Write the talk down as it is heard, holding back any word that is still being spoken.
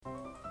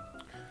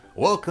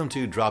Welcome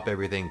to Drop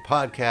Everything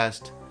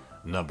Podcast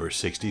number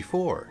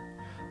 64.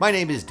 My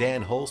name is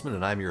Dan Holzman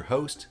and I'm your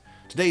host.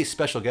 Today's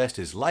special guest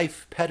is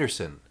Leif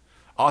Pettersson,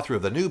 author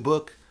of the new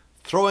book,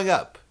 Throwing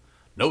Up,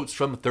 Notes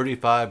from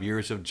 35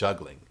 Years of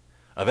Juggling,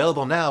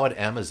 available now at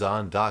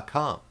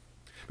Amazon.com.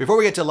 Before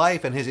we get to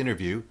Leif and his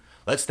interview,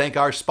 let's thank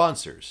our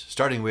sponsors,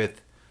 starting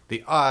with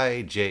the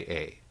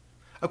IJA.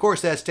 Of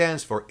course, that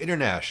stands for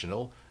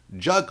International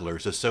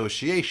Jugglers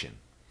Association.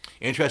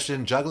 Interested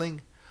in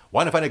juggling?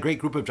 Want to find a great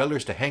group of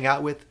jugglers to hang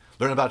out with,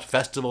 learn about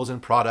festivals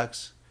and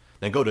products?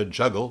 Then go to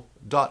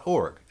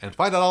juggle.org and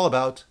find out all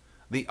about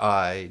the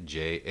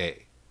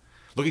IJA.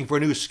 Looking for a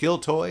new skill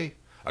toy?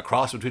 A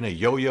cross between a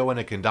yo-yo and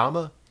a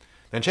kendama?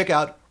 Then check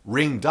out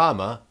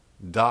ringdama.com.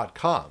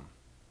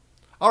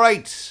 All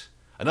right,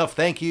 enough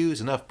thank yous,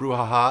 enough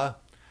brouhaha.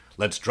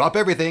 Let's drop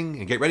everything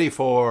and get ready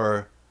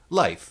for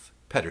Leif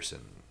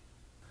Pettersson.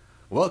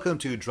 Welcome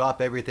to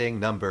Drop Everything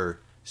number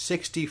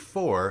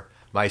 64.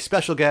 My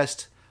special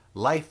guest,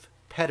 Leif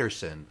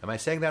Pettersson. Am I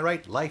saying that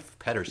right? Leif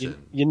Pettersson.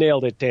 You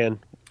nailed it, Dan.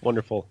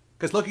 Wonderful.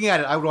 Because looking at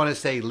it, I would want to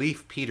say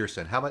Leif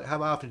Peterson.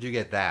 How often do you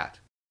get that?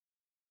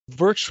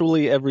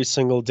 Virtually every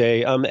single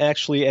day.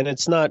 Actually, and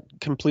it's not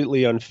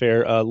completely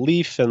unfair.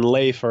 Leif and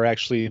Leif are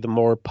actually the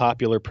more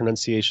popular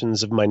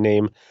pronunciations of my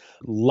name.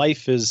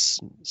 Leif is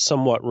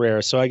somewhat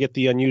rare, so I get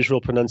the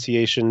unusual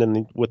pronunciation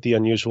and with the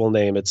unusual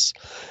name. It's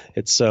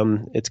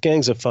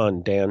gangs of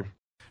fun, Dan.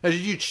 Now,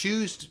 did you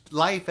choose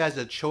Leif as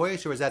a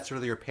choice, or was that sort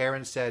of your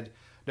parents said,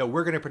 no,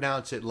 we're going to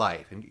pronounce it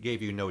Leif, and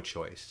gave you no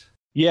choice?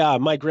 Yeah,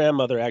 my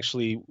grandmother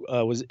actually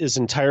is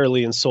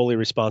entirely and solely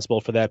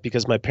responsible for that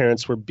because my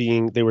parents were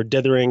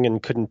dithering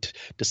and couldn't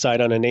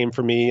decide on a name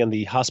for me, and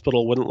the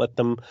hospital wouldn't let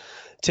them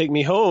take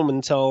me home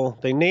until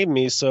they named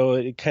me. So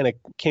it kind of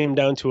came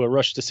down to a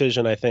rush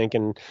decision, I think,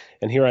 and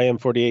here I am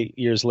 48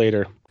 years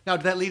later. Now,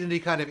 did that lead into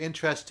kind of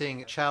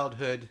interesting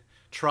childhood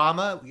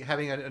trauma,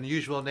 having an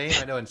unusual name?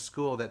 I know in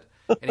school that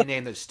any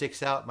name that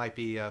sticks out might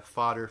be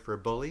fodder for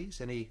bullies.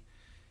 Any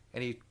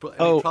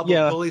trouble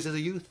with bullies as a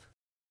youth?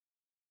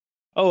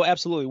 Oh,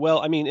 absolutely. Well,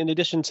 I mean, in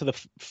addition to the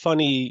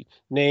funny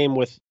name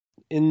with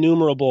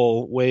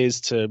innumerable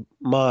ways to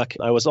mock,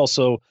 I was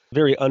also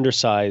very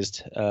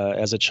undersized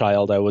as a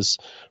child. I was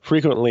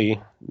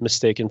frequently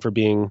mistaken for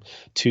being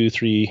 2,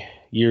 3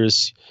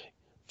 years,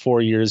 4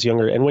 years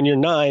younger. And when you're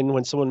 9,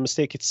 when someone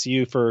mistakes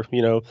you for,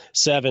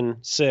 7,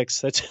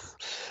 6,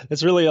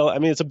 that's really, I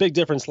mean, it's a big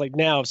difference. Like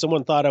now, if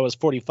someone thought I was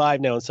 45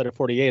 now instead of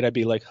 48, I'd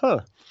be like, huh.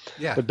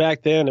 Yeah. But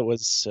back then it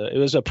was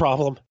a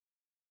problem.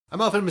 I'm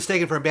often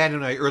mistaken for a man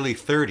in my early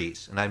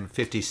 30s, and I'm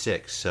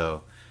 56,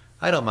 so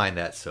I don't mind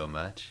that so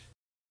much.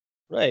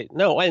 Right.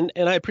 No, and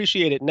I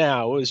appreciate it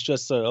now. It was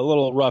just a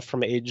little rough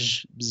from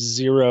age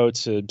 0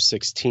 to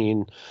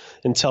 16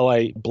 until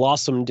I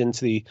blossomed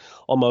into the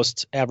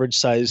almost average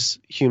size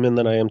human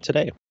that I am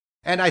today.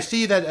 And I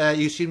see that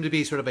you seem to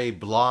be sort of a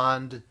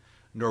blonde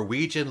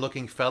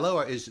Norwegian-looking fellow.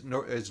 Is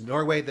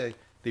Norway the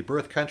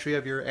birth country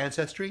of your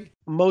ancestry?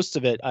 Most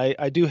of it.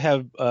 I do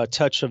have a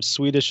touch of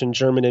Swedish and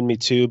German in me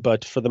too,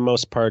 but for the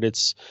most part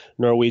it's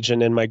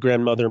Norwegian, and my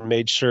grandmother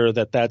made sure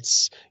that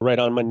that's right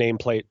on my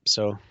nameplate,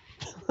 so...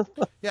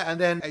 Yeah, and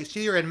then I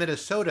see you're in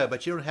Minnesota,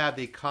 but you don't have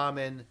the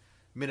common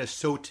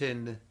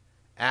Minnesotan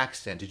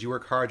accent. Did you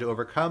work hard to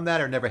overcome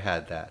that or never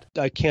had that?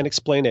 I can't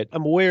explain it.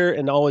 I'm aware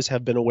and always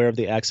have been aware of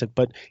the accent,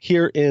 but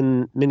here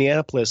in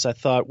Minneapolis, I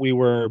thought we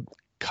were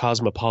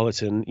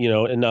cosmopolitan,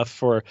 enough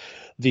for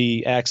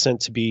the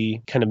accent to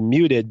be kind of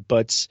muted.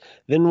 But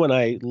then when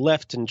I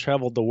left and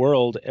traveled the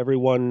world,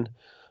 everyone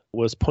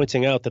was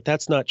pointing out that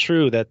that's not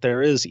true, that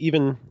there is,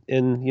 even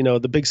in,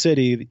 the big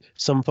city,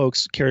 some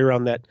folks carry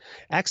around that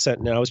accent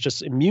now. I was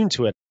just immune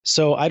to it.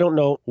 So I don't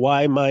know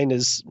why mine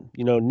is,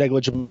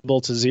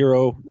 negligible to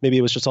zero. Maybe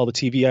it was just all the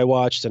TV I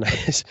watched, and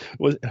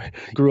I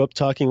grew up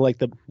talking like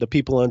the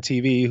people on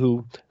TV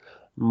who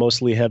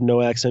mostly have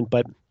no accent.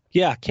 But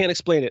yeah, can't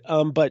explain it.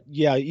 But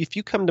yeah, if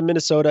you come to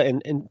Minnesota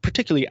and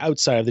particularly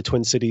outside of the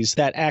Twin Cities,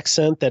 that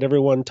accent that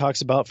everyone talks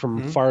about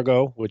from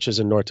Fargo, which is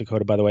in North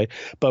Dakota, by the way,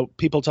 but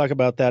people talk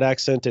about that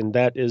accent, and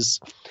that is,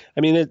 I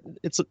mean,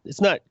 it's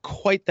not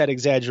quite that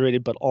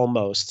exaggerated, but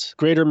almost.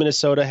 Greater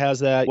Minnesota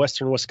has that.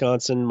 Western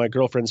Wisconsin, my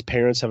girlfriend's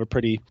parents have a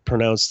pretty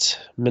pronounced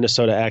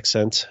Minnesota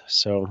accent.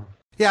 So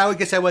yeah, I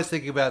guess I was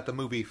thinking about the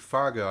movie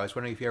Fargo. I was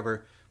wondering if you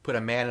ever put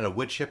a man in a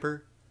wood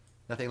chipper.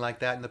 Nothing like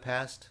that in the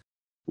past?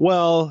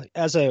 Well,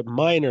 as a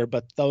minor,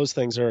 but those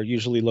things are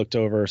usually looked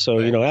over. So,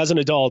 right. As an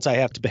adult, I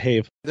have to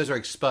behave. Those are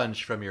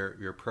expunged from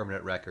your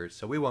permanent records,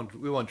 so we won't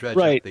dredge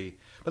right. up the...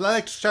 But I'd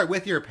like to start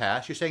with your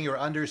past. You're saying you were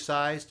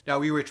undersized. Now,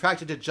 were you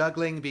attracted to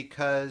juggling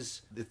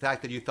because the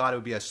fact that you thought it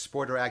would be a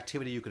sport or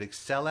activity you could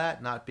excel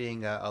at, not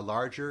being a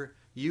larger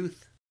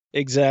youth?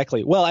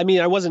 Exactly. Well, I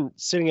mean, I wasn't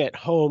sitting at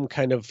home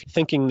kind of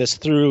thinking this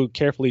through,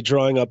 carefully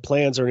drawing up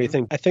plans or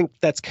anything. I think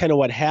that's kind of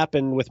what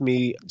happened with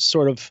me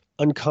sort of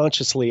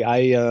unconsciously.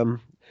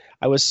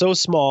 I was so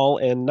small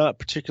and not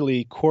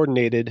particularly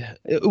coordinated.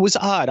 It was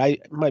odd.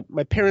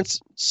 My parents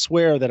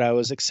swear that I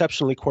was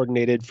exceptionally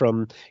coordinated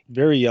from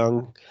very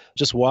young,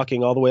 just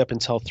walking all the way up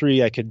until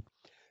 3. I could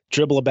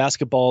dribble a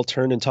basketball,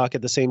 turn and talk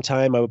at the same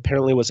time. I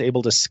apparently was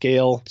able to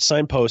scale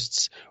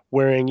signposts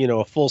wearing,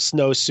 a full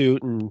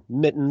snowsuit and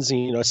mittens.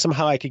 And,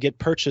 somehow I could get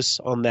purchase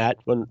on that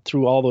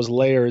through all those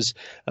layers.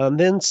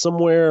 Then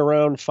somewhere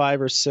around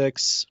 5 or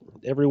 6,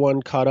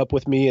 everyone caught up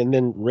with me and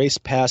then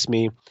raced past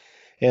me.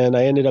 And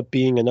I ended up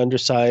being an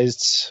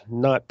undersized,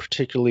 not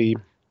particularly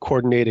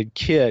coordinated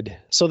kid.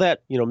 So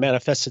that,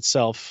 manifests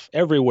itself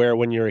everywhere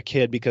when you're a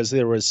kid, because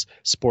there was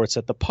sports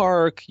at the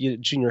park,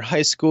 junior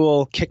high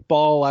school,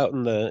 kickball out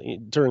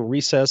during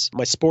recess.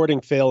 My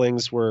sporting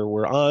failings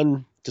were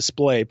on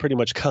display pretty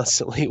much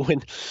constantly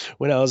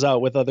when I was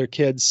out with other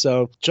kids.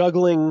 So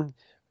juggling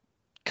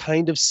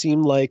kind of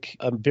seemed like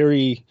a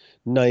very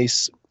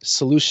nice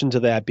solution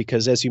to that,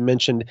 because as you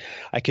mentioned,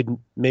 I could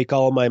make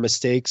all my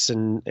mistakes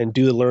and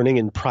do the learning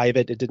in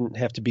private. It didn't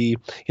have to be,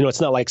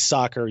 it's not like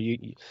soccer.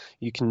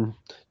 You can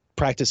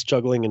practice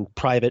juggling in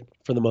private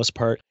for the most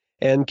part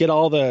and get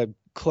all the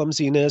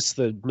clumsiness,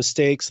 the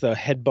mistakes, the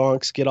head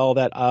bonks, get all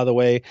that out of the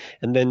way,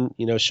 and then,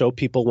 show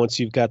people once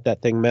you've got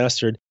that thing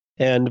mastered.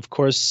 And of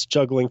course,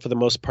 juggling for the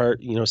most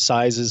part,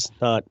 size is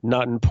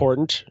not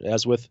important,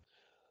 as with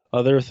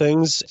other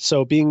things.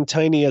 So being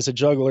tiny as a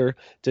juggler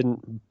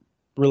didn't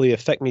really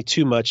affect me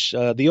too much.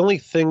 The only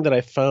thing that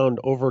I found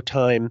over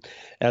time,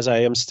 as I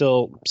am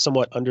still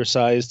somewhat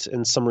undersized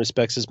in some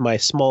respects, is my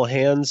small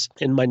hands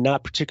and my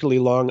not particularly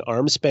long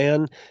arm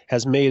span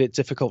has made it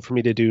difficult for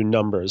me to do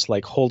numbers,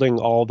 like holding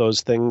all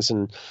those things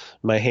in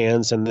my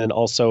hands and then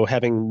also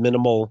having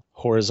minimal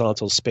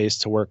horizontal space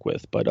to work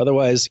with. But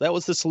otherwise, that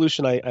was the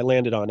solution I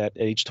landed on at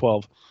age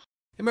 12. I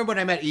remember when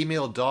I met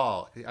Emil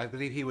Dahl. I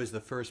believe he was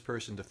the first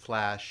person to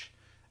flash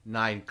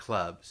 9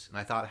 clubs. And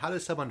I thought, how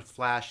does someone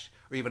flash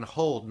or even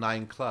hold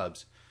 9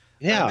 clubs?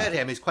 Yeah. When I met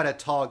him. He's quite a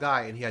tall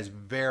guy, and he has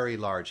very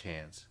large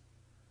hands.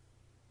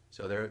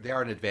 So they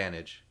are an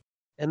advantage.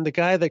 And the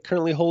guy that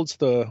currently holds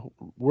the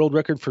world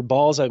record for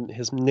balls,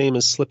 his name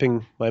is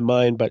slipping my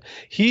mind, but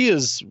he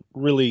is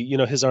really,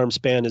 his arm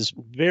span is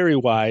very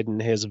wide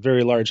and has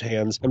very large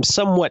hands. I'm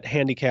somewhat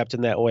handicapped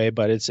in that way,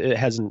 but it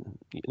hasn't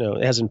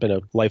been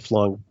a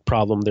lifelong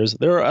problem.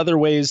 There are other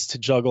ways to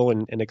juggle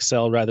and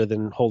excel rather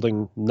than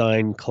holding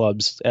 9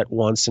 clubs at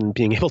once and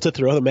being able to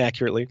throw them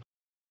accurately.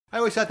 I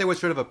always thought there was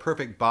sort of a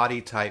perfect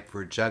body type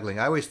for juggling.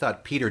 I always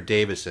thought Peter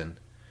Davison,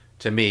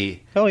 to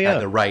me, had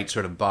the right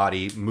sort of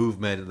body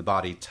movement and the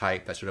body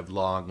type, that sort of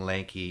long,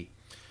 lanky.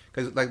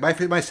 Because like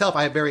myself,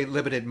 I have very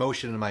limited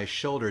motion in my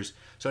shoulders,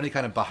 so any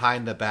kind of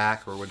behind the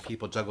back or when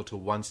people juggle to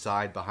one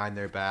side behind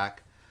their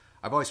back,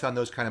 I've always found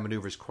those kind of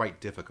maneuvers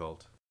quite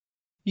difficult.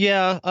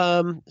 Yeah,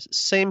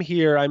 same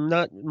here.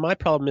 My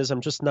problem is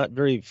I'm just not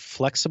very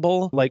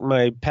flexible. Like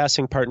my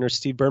passing partner,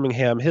 Steve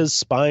Birmingham, his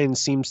spine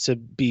seems to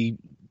be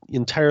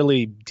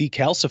entirely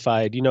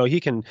decalcified. He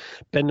can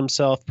bend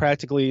himself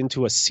practically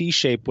into a C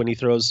shape when he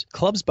throws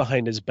clubs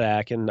behind his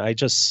back. And I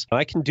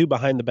can do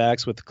behind the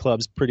backs with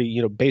clubs,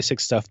 pretty, basic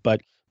stuff.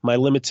 But my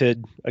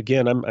limited,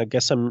 again,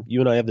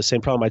 you and I have the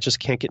same problem. I just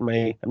can't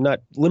I'm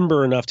not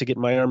limber enough to get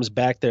my arms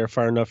back there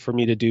far enough for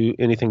me to do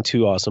anything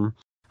too awesome.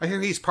 I hear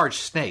he's part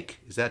snake.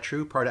 Is that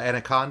true? Part of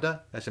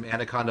anaconda? That's some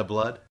anaconda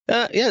blood?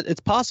 Yeah,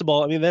 it's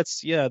possible. I mean,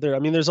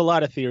 there's a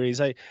lot of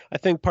theories. I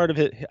think part of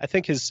it, I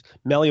think his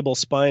malleable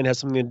spine has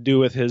something to do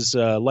with his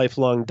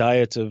lifelong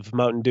diet of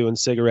Mountain Dew and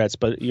cigarettes.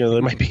 But,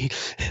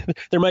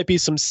 there might be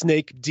some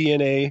snake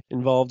DNA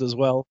involved as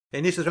well.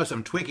 He needs to throw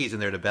some Twinkies in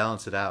there to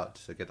balance it out,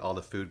 to get all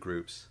the food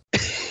groups.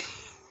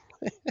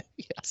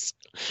 Yes.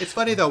 It's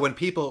funny, though, when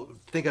people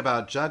think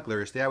about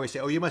jugglers, they always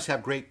say, oh, you must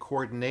have great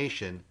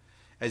coordination.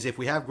 As if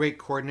we have great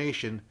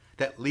coordination,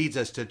 that leads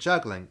us to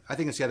juggling. I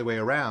think it's the other way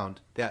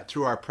around, that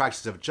through our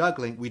practice of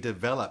juggling, we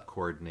develop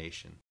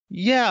coordination.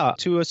 Yeah,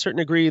 to a certain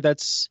degree,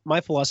 that's my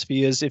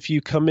philosophy is if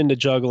you come into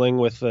juggling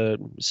with a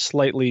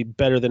slightly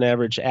better than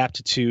average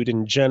aptitude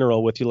in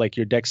general with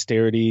your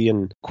dexterity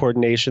and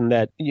coordination,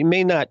 that you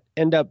may not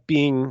end up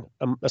being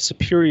a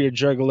superior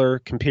juggler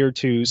compared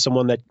to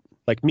someone that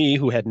like me,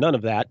 who had none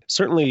of that.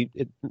 Certainly,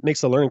 it makes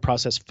the learning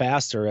process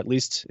faster, at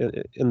least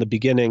in the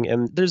beginning.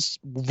 And there's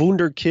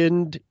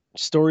wunderkind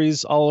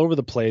stories all over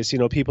the place.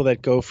 People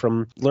that go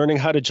from learning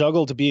how to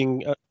juggle to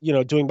being,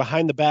 doing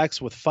behind the backs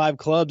with 5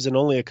 clubs in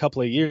only a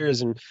couple of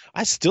years. And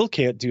I still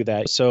can't do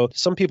that. So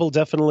some people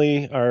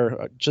definitely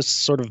are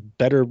just sort of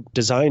better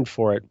designed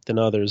for it than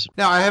others.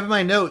 Now, I have in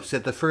my notes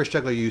that the first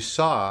juggler you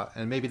saw,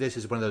 and maybe this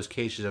is one of those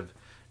cases of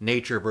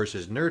nature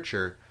versus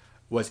nurture,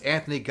 was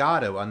Anthony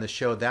Gatto on the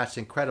show That's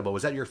Incredible.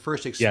 Was that your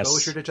first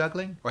exposure to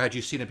juggling? Or had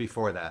you seen it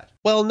before that?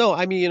 Well, no.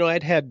 I mean,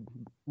 I'd had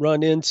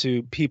run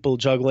into people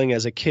juggling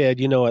as a kid,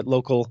 at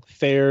local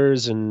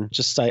fairs. And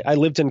just I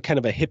lived in kind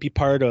of a hippie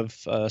part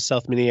of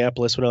South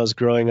Minneapolis when I was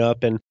growing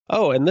up. And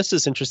this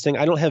is interesting.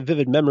 I don't have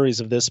vivid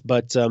memories of this,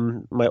 but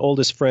my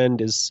oldest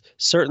friend is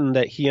certain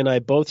that he and I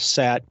both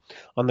sat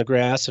on the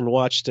grass and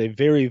watched a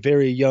very,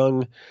 very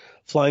young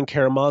Flying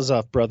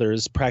Karamazov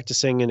brothers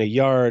practicing in a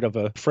yard of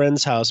a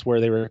friend's house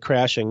where they were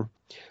crashing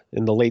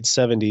in the late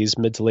 70s,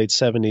 mid to late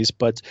 70s.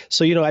 But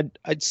so,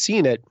 I'd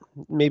seen it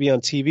maybe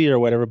on TV or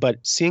whatever, but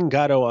seeing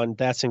Gatto on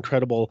That's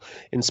Incredible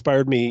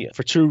inspired me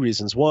for two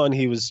reasons. One,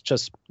 he was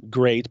just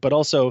great, but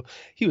also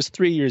he was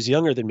 3 years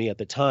younger than me at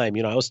the time.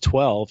 I was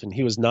 12 and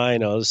he was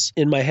 9.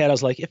 In my head, I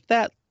was like, if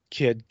that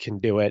kid can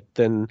do it,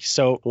 then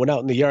so went out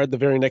in the yard the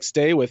very next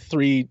day with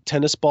 3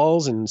 tennis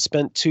balls and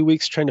spent 2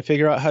 weeks trying to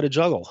figure out how to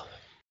juggle.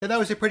 And that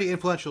was a pretty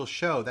influential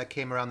show. That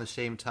came around the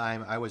same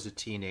time I was a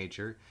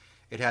teenager.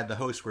 It had the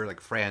hosts were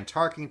like Fran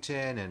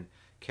Tarkington and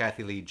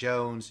Kathy Lee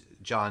Jones,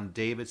 John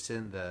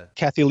Davidson,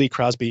 Kathy Lee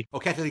Crosby. Oh,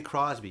 Kathy Lee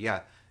Crosby,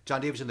 yeah.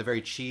 John Davidson, the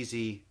very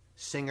cheesy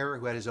singer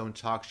who had his own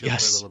talk show for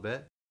a little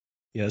bit.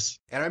 Yes.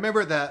 And I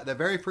remember the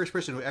very first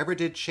person who ever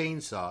did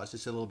chainsaws,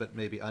 just a little bit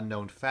maybe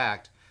unknown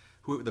fact,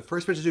 who the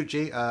first person to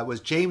do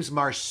was James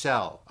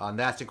Marcel on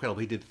That's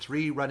Incredible. He did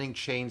 3 running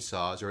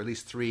chainsaws, or at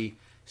least 3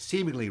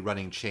 seemingly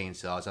running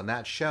chainsaws on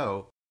that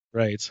show.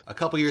 Right. A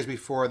couple years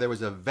before, there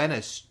was a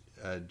Venice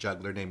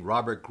juggler named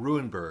Robert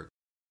Gruenberg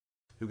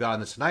who got on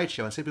the Tonight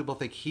Show, and some people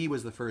think he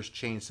was the first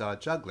chainsaw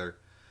juggler,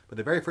 but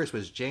the very first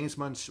was James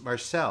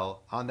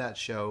Marcel on that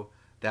show,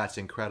 That's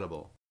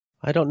Incredible.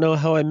 I don't know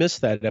how I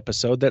missed that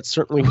episode. That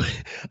certainly,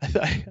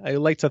 I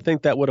like to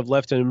think that would have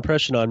left an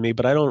impression on me,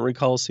 but I don't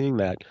recall seeing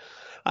that.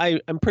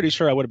 I'm pretty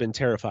sure I would have been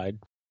terrified.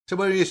 So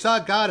when you saw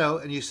Gatto,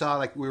 and you saw,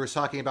 like we were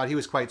talking about, he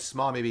was quite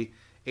small, maybe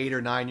 8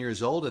 or 9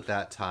 years old at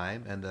that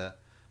time, and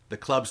the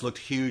clubs looked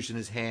huge in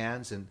his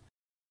hands, and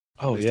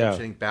he was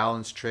demonstrating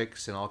balance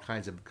tricks and all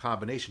kinds of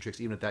combination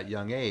tricks even at that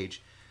young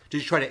age. Did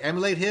you try to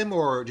emulate him,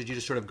 or did you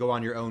just sort of go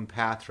on your own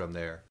path from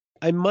there?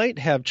 I might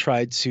have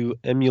tried to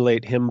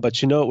emulate him,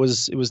 but it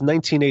was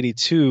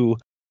 1982.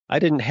 I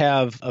didn't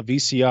have a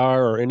VCR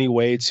or any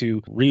way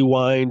to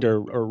rewind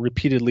or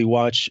repeatedly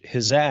watch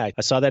his act.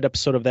 I saw that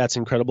episode of That's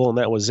Incredible, and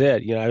that was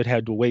it. I would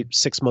have to wait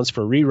 6 months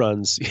for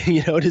reruns,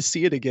 to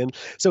see it again.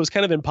 So it was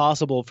kind of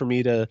impossible for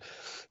me to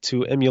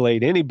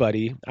emulate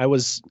anybody. I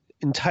was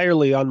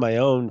entirely on my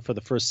own for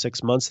the first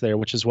 6 months there,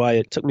 which is why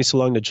it took me so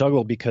long to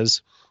juggle,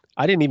 because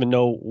I didn't even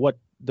know what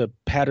the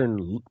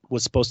pattern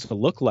was supposed to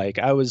look like.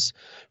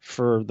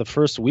 For the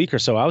first week or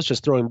so, I was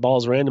just throwing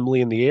balls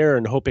randomly in the air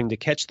and hoping to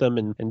catch them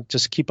and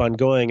just keep on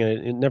going.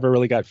 And it never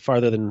really got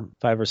farther than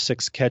 5 or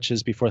 6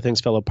 catches before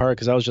things fell apart,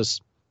 because I was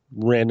just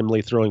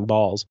randomly throwing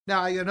balls.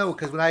 Now,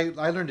 because when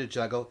I learned to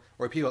juggle,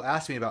 or people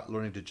ask me about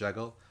learning to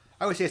juggle,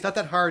 I would say it's not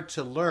that hard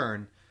to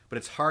learn, but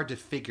it's hard to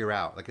figure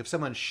out. Like if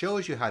someone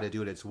shows you how to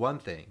do it, it's one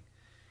thing.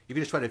 If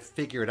you just try to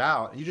figure it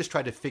out, you just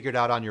try to figure it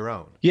out on your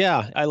own.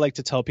 Yeah, I like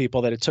to tell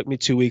people that it took me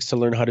 2 weeks to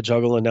learn how to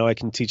juggle, and now I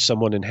can teach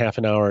someone in half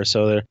an hour.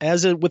 So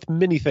as with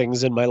many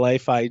things in my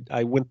life, I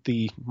went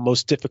the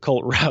most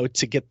difficult route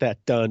to get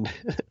that done.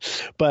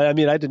 But I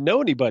didn't know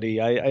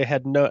anybody. I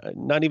had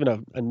not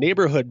even a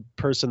neighborhood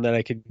person that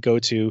I could go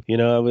to.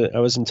 I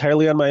was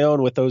entirely on my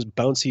own with those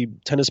bouncy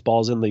tennis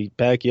balls in the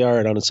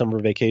backyard on a summer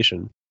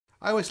vacation.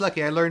 I was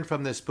lucky. I learned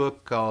from this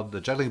book called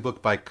The Juggling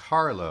Book by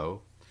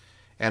Carlo.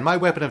 And my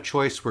weapon of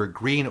choice were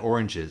green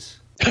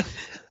oranges,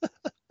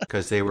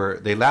 because they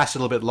lasted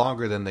a little bit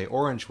longer than the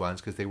orange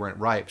ones because they weren't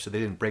ripe, so they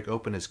didn't break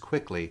open as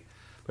quickly.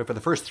 But for the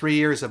first 3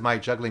 years of my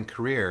juggling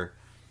career,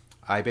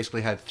 I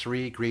basically had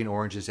 3 green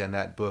oranges and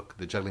that book,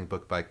 The Juggling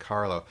Book by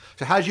Carlo.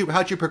 So how'd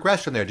you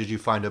progress from there? Did you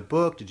find a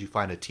book? Did you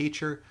find a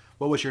teacher?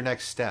 What was your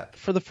next step?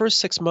 For the first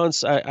 6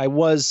 months, I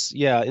was,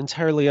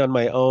 entirely on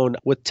my own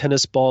with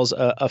tennis balls.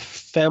 A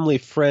family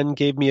friend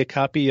gave me a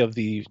copy of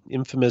the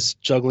infamous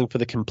Juggling for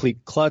the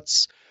Complete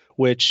Klutz,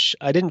 which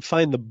I didn't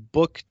find the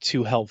book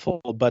too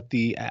helpful, but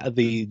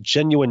the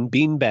genuine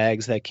bean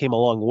bags that came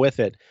along with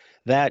it,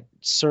 that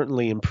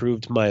certainly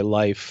improved my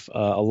life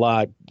a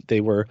lot.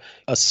 They were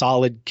a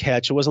solid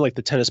catch. It wasn't like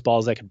the tennis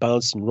balls that could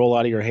bounce and roll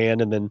out of your hand,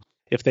 and then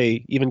if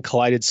they even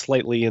collided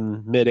slightly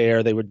in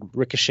midair, they would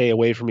ricochet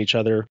away from each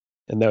other,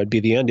 and that would be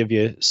the end of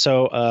you.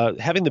 So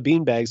having the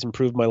bean bags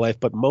improved my life,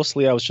 but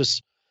mostly I was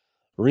just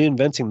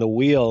reinventing the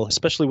wheel,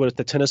 especially with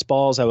the tennis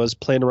balls. I was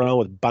playing around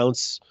with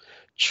bounce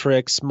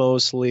tricks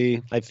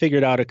mostly. I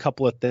figured out a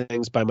couple of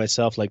things by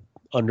myself, like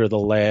under the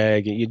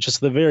leg, just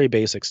the very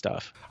basic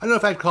stuff. I don't know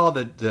if I'd call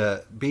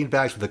the bean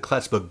bags with the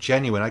Klutz book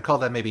genuine. I'd call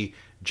that maybe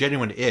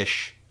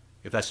genuine-ish,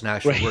 if that's an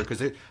actual word,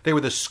 because they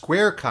were the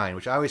square kind,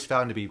 which I always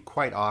found to be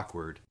quite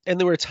awkward. And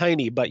they were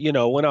tiny, but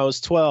when I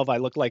was 12, I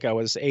looked like I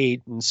was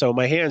 8, and so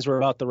my hands were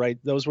about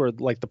those were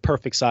like the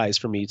perfect size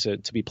for me to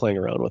be playing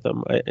around with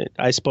them.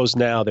 I suppose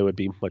now they would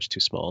be much too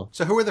small.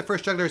 So who were the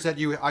first jugglers that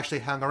you actually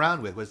hung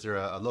around with? Was there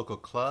a local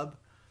club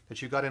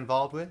that you got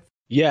involved with?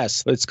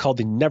 Yes, it's called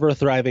the Never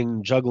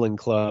Thriving Juggling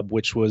Club,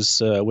 which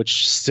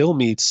still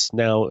meets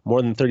now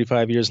more than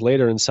 35 years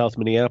later in South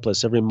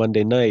Minneapolis every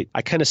Monday night.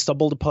 I kind of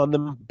stumbled upon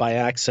them by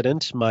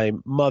accident. My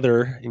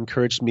mother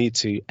encouraged me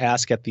to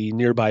ask at the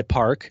nearby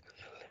park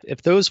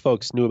if those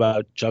folks knew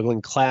about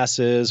juggling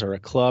classes or a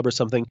club or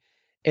something.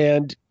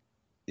 And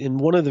in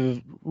one of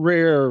the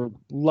rare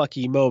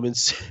lucky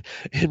moments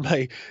in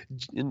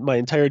my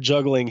entire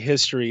juggling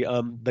history,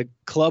 the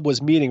club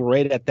was meeting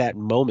right at that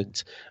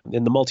moment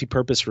in the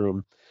multipurpose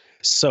room.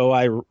 So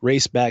I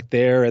raced back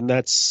there, and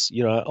that's,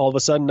 all of a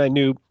sudden I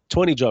knew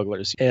 20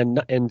 jugglers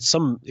and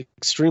some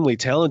extremely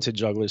talented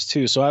jugglers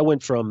too. So I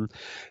went from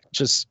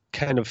just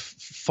kind of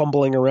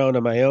fumbling around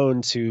on my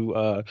own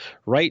to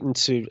right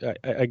into,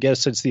 I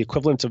guess it's the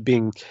equivalent of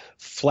being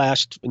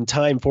flashed in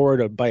time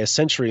forward by a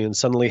century and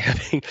suddenly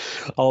having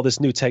all this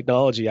new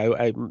technology.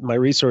 My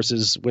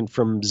resources went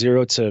from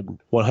 0 to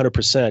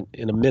 100%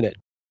 in a minute.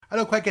 I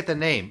don't quite get the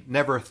name,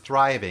 Never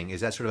Thriving.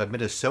 Is that sort of a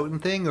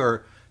Minnesotan thing,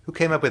 or who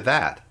came up with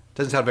that?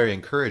 Doesn't sound very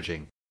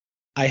encouraging.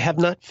 I have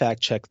not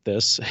fact-checked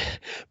this,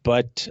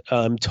 but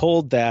I'm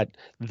told that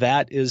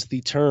that is the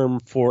term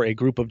for a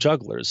group of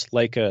jugglers,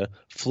 like a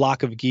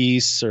flock of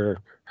geese or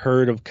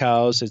herd of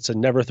cows. It's a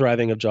never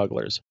thriving of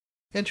jugglers.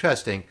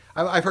 Interesting.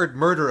 I've heard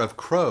murder of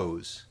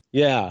crows,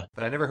 Yeah,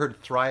 but I never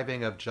heard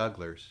thriving of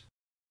jugglers.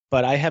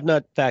 but I have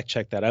not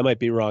fact-checked that. I might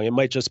be wrong. It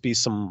might just be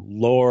some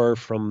lore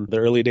from the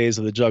early days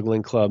of the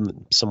juggling club that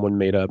someone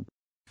made up.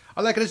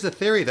 I like it as a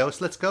theory, though,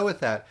 so let's go with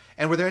that.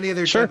 And were there any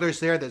other Sure. jugglers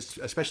there that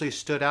especially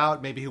stood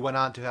out, maybe who went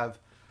on to have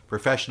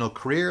professional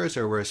careers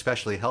or were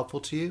especially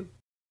helpful to you?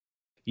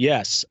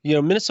 Yes.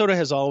 Minnesota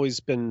has always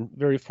been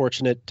very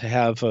fortunate to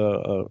have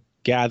a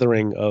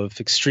gathering of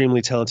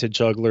extremely talented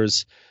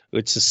jugglers.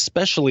 It's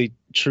especially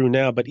true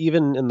now, but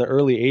even in the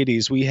early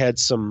 80s, we had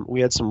some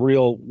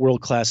real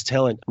world-class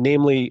talent,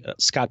 namely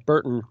Scott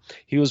Burton.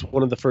 He was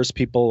one of the first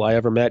people I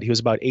ever met. He was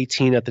about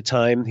 18 at the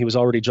time. He was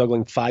already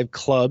juggling 5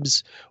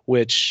 clubs,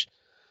 which,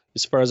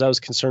 as far as I was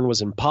concerned,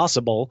 was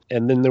impossible.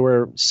 And then there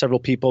were several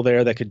people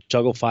there that could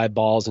juggle 5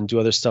 balls and do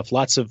other stuff.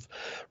 Lots of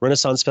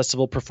Renaissance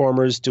Festival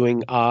performers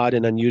doing odd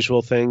and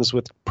unusual things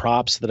with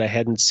props that I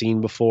hadn't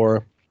seen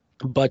before.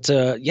 But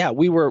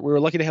we were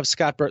lucky to have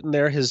Scott Burton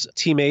there. His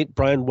teammate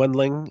Brian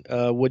Wendling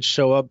would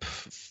show up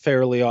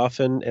fairly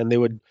often, and they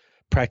would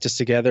practice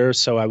together.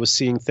 So I was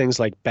seeing things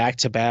like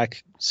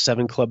back-to-back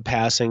 7-club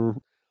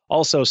passing,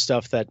 also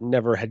stuff that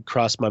never had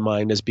crossed my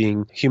mind as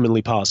being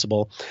humanly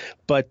possible.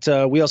 But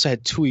we also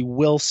had Tui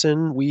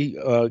Wilson. We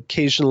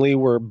occasionally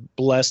were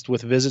blessed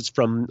with visits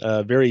from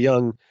very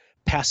young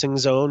Passing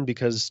Zone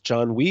because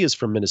John Wee is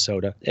from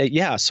Minnesota.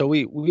 So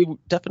we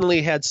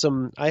definitely had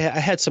some. I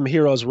had some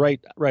heroes right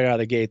out of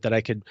the gate that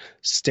I could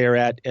stare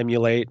at,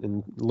 emulate,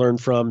 and learn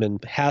from,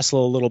 and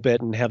hassle a little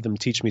bit, and have them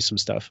teach me some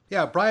stuff.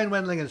 Yeah, Brian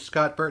Wendling and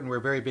Scott Burton were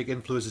very big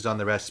influences on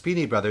the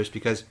Raspini brothers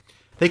because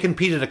they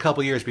competed a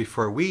couple years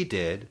before we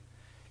did,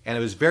 and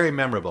it was very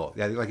memorable.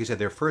 Like you said,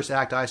 their first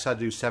act I saw to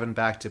do 7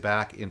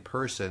 back-to-back in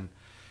person,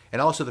 and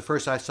also the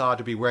first I saw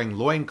to be wearing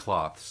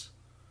loincloths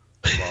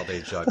while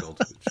they juggled,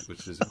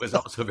 which was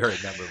also very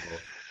memorable.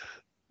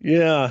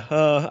 Yeah,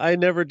 I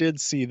never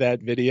did see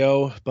that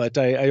video, but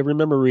I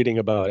remember reading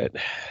about it.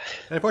 And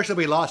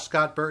unfortunately, we lost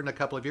Scott Burton a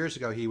couple of years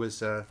ago. He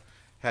was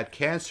had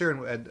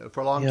cancer and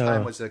for a long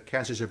time was a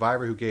cancer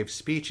survivor who gave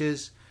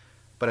speeches.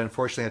 But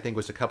unfortunately, I think it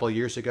was a couple of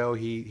years ago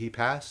he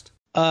passed.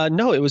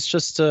 No, it was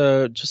just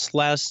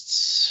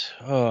last.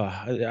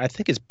 I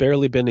think it's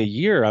barely been a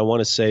year. I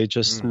want to say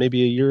just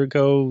maybe a year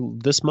ago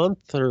this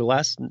month or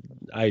last.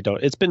 I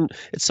don't. It's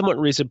somewhat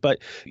recent, but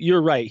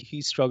you're right.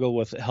 He struggled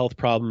with health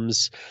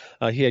problems.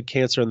 He had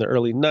cancer in the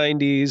early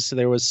 90s.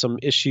 There was some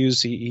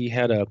issues. He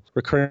had a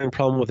recurring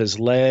problem with his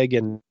leg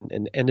and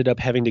ended up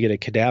having to get a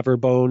cadaver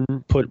bone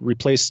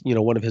replaced.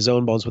 One of his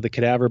own bones with a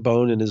cadaver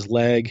bone in his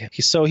leg.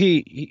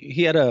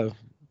 He had a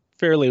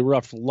fairly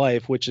rough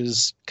life, which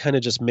is kind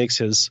of just makes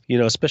his,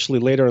 especially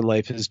later in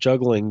life, his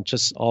juggling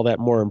just all that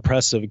more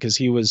impressive because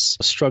he was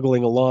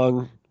struggling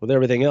along with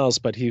everything else,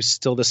 but he was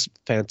still this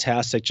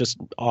fantastic, just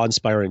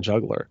awe-inspiring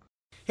juggler.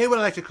 He had what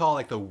I like to call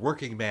like the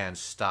working man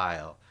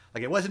style.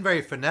 Like it wasn't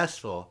very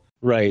finesseful,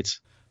 right?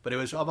 But it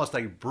was almost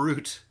like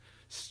brute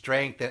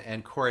strength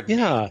and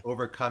coordination,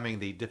 overcoming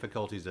the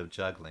difficulties of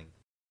juggling.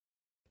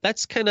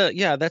 That's kind of,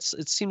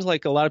 it seems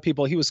like a lot of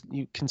people, he was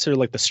considered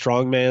like the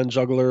strongman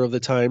juggler of the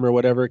time or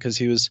whatever, because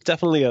he was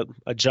definitely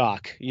a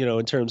jock,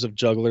 in terms of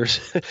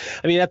jugglers.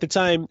 I mean, at the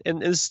time,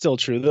 and it's still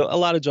true, a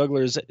lot of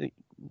jugglers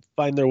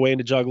find their way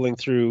into juggling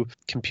through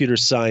computer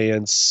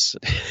science,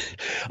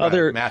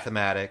 other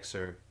mathematics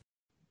or.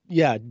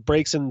 Yeah,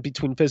 breaks in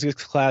between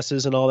physics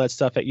classes and all that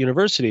stuff at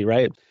university,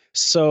 right?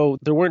 So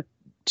there weren't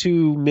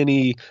too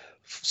many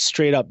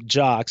straight up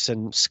jocks,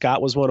 and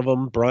Scott was one of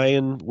them.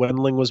 Brian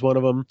Wendling was one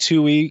of them.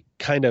 Tui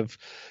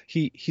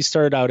he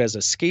started out as a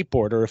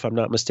skateboarder, if I'm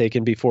not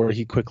mistaken, before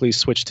he quickly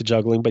switched to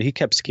juggling, but he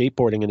kept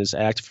skateboarding in his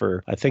act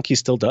I think he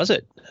still does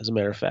it, as a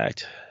matter of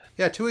fact.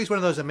 Yeah, Tui's one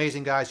of those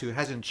amazing guys who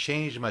hasn't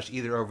changed much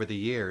either over the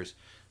years.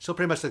 Still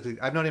pretty much,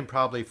 I've known him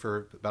probably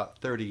for about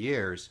 30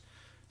 years.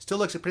 Still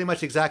looks pretty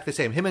much exactly the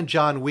same. Him and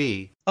John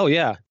Wee. Oh,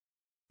 yeah.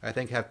 I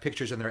think have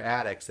pictures in their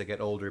attics that get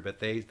older, but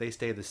they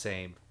stay the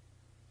same.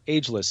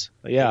 Ageless.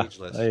 Yeah.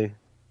 Ageless.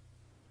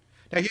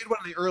 Now, he had one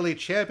of the early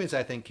champions,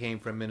 I think, came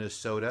from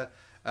Minnesota.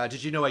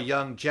 Did you know a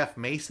young Jeff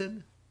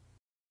Mason?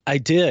 I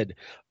did.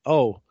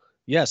 Oh,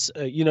 yes.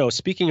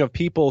 Speaking of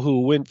people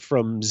who went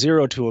from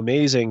zero to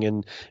amazing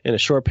in a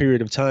short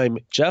period of time,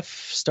 Jeff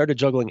started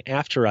juggling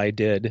after I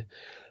did.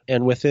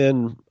 And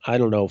within, I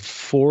don't know,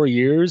 4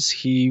 years,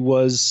 he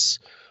was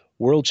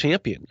world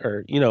champion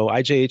or,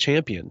 IJA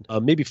champion,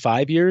 maybe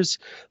 5 years.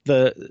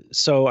 I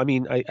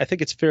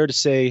think it's fair to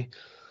say,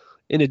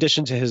 in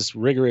addition to his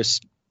rigorous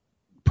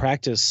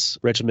practice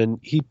regimen,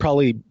 he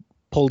probably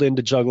pulled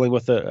into juggling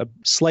with a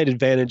slight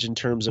advantage in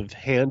terms of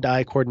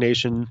hand-eye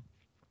coordination,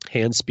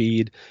 hand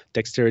speed,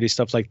 dexterity,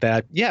 stuff like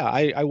that. Yeah,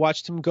 I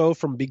watched him go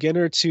from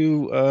beginner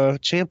to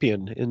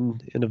champion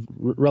in a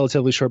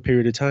relatively short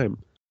period of time.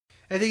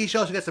 I think he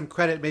should also get some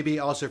credit maybe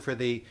also for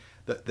the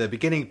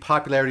beginning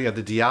popularity of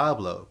the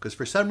Diablo, because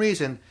for some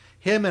reason,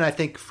 him and I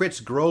think Fritz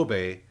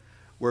Grobe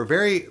were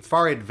very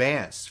far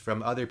advanced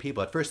from other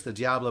people. At first, the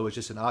Diablo was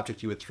just an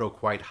object you would throw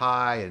quite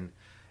high and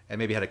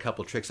maybe had a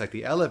couple tricks like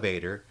the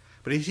elevator,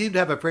 but he seemed to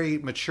have a very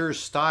mature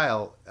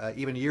style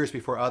even years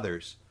before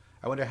others.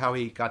 I wonder how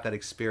he got that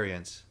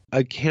experience.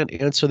 I can't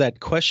answer that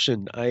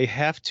question. I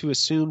have to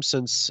assume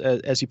since,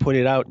 as you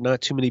pointed out,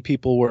 not too many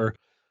people were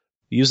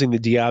using the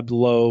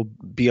Diablo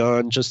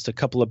beyond just a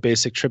couple of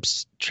basic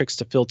tricks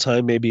to fill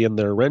time, maybe in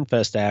their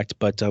Renfest act.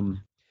 But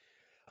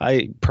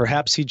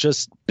perhaps he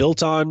just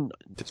built on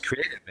It's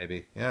creative,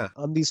 maybe. Yeah.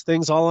 on these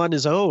things all on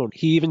his own.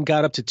 He even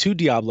got up to 2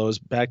 Diablos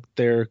back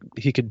there.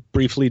 He could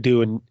briefly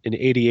do in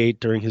 88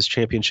 during his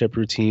championship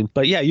routine.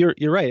 But yeah, you're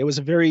right. It was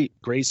a very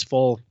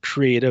graceful,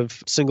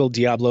 creative single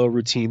Diablo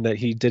routine that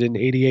he did in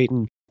 88.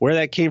 And where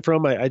that came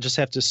from, I just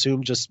have to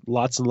assume just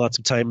lots and lots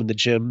of time in the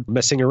gym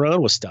messing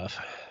around with stuff.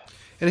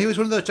 And he was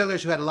one of those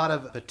jugglers who had a lot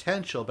of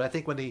potential, but I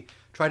think when he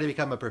tried to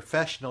become a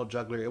professional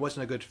juggler, it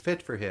wasn't a good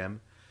fit for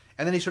him.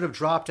 And then he sort of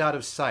dropped out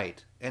of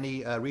sight.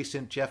 Any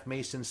recent Jeff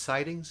Mason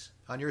sightings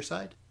on your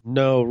side?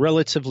 No,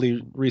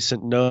 relatively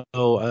recent, no.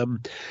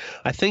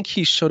 I think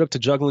he showed up to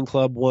Juggling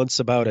Club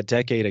once about a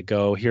decade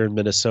ago here in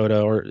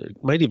Minnesota, or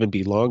it might even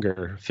be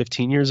longer,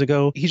 15 years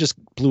ago. He just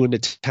blew into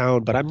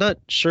town, but I'm not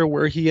sure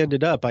where he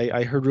ended up.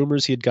 I heard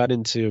rumors he had got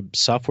into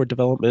software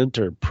development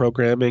or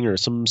programming or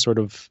some sort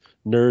of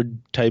nerd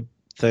type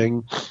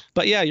thing.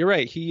 But yeah, you're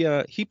right.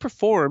 He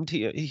performed.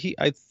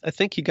 I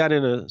think he got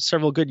in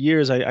several good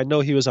years. I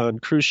know he was on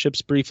cruise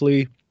ships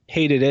briefly,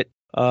 hated it,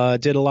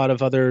 did a lot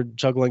of other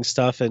juggling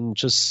stuff and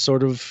just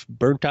sort of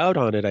burnt out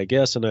on it, I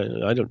guess. And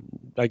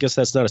I guess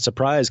that's not a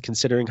surprise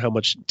considering how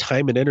much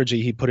time and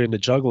energy he put into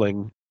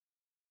juggling.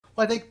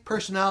 Well, I think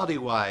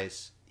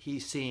personality-wise, he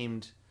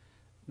seemed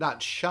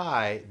not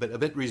shy, but a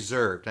bit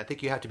reserved. I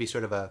think you have to be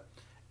sort of a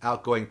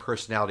outgoing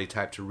personality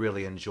type to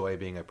really enjoy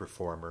being a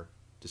performer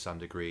to some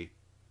degree.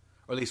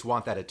 Or at least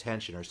want that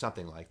attention or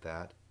something like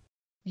that.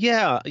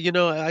 Yeah,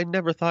 I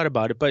never thought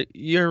about it, but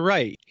you're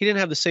right. He didn't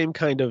have the same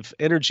kind of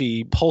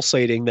energy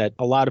pulsating that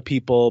a lot of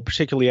people,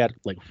 particularly at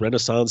like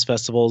Renaissance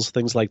festivals,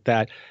 things like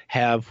that,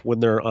 have when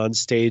they're on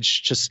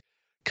stage, just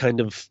kind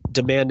of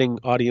demanding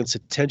audience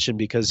attention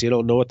because you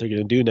don't know what they're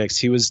going to do next.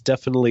 He was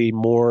definitely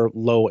more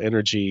low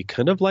energy,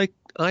 kind of like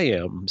I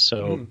am.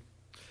 So.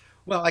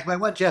 Well, like my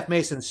one Jeff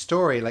Mason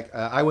story,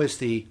 I was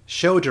the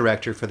show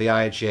director for the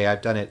IJA.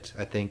 I've done it,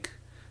 I think,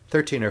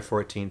 13 or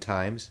 14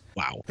 times.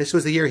 Wow. This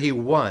was the year he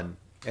won.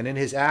 And in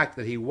his act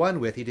that he won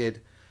with, he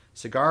did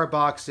cigar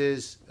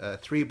boxes,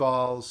 3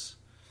 balls,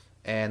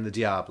 and the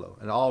Diablo.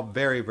 And all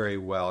very, very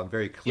well and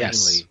very cleanly.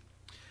 Yes.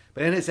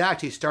 But in his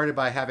act, he started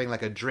by having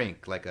like a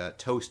drink,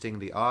 toasting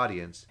the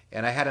audience.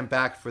 And I had him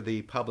back for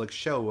the public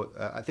show.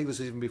 I think this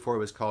was even before it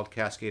was called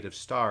Cascade of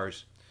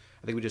Stars.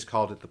 I think we just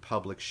called it the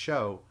public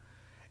show.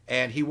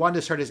 And he wanted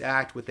to start his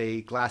act with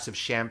a glass of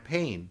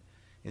champagne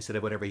instead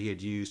of whatever he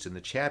had used in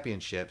the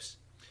championships.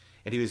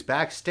 And he was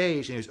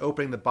backstage and he was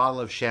opening the bottle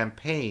of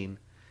champagne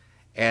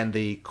and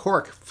the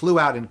cork flew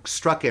out and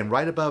struck him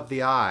right above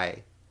the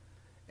eye.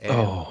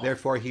 And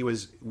therefore he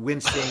was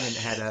wincing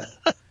and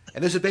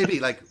and this was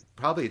maybe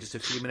probably just a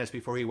few minutes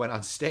before he went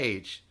on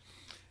stage.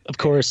 Of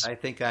course. And I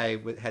think I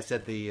had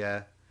said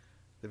the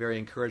very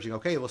encouraging,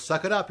 okay, well,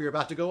 suck it up. You're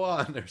about to go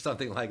on or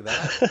something like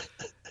that.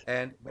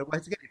 But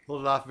once again, he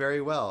pulled it off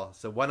very well.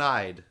 So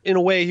one-eyed. In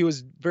a way, he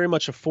was very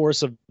much a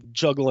force of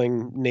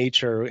juggling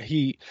nature.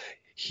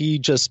 He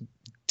just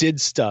did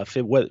stuff.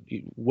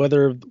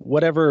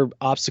 Whatever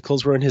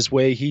obstacles were in his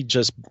way, he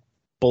just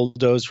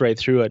bulldozed right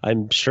through it.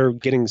 I'm sure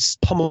getting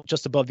pummeled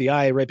just above the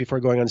eye right before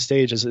going on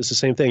stage is the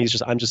same thing.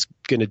 I'm just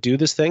going to do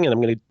this thing and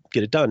I'm going to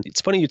get it done.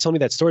 It's funny you tell me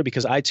that story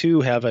because I too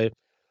have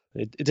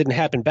it didn't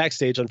happen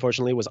backstage,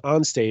 unfortunately. It was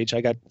on stage.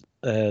 I got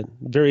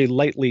very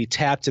lightly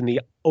tapped in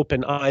the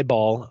open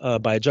eyeball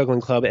by a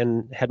juggling club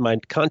and had my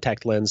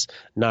contact lens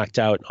knocked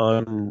out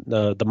on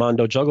the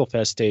Mondo Juggle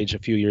Fest stage a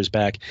few years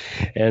back.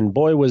 And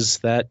boy, was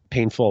that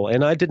painful.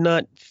 And I did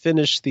not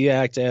finish the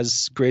act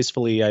as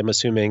gracefully, I'm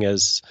assuming,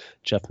 as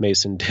Jeff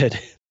Mason did.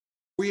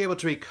 Were you able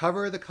to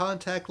recover the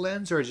contact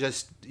lens or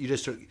because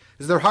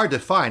they're hard to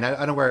find.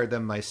 I don't wear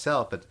them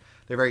myself, but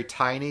they're very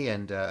tiny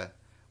and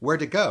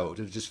where'd it go?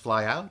 Did it just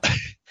fly out?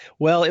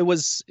 Well, it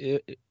was,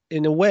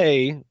 in a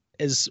way,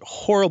 as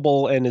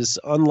horrible and as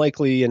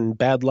unlikely and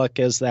bad luck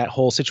as that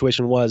whole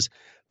situation was,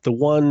 the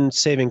one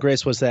saving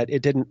grace was that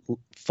it didn't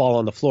fall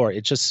on the floor.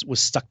 It just was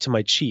stuck to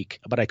my cheek,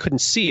 but I couldn't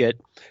see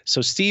it.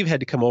 So Steve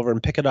had to come over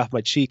and pick it off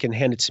my cheek and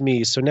hand it to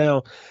me. So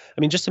now,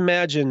 I mean, just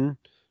imagine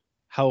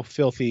how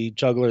filthy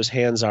jugglers'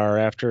 hands are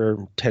after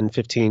 10,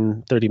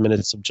 15, 30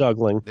 minutes of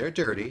juggling. They're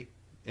dirty.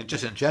 And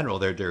just in general,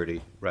 they're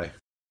dirty. Right.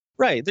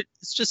 Right.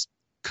 It's just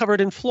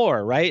covered in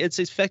floor, right? It's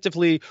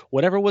effectively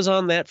whatever was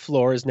on that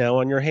floor is now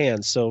on your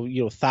hands. So,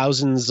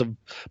 thousands of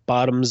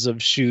bottoms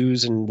of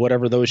shoes and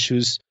whatever those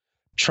shoes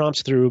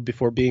tromps through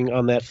before being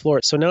on that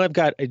floor. So now I've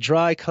got a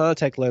dry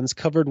contact lens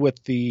covered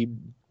with the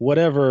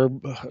whatever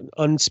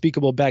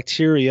unspeakable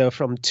bacteria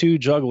from two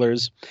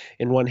jugglers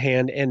in one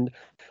hand and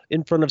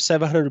in front of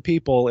 700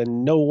 people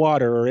and no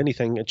water or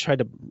anything, and tried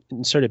to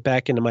insert it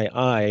back into my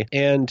eye.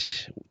 And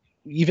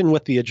even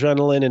with the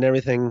adrenaline and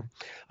everything,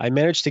 I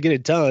managed to get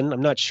it done.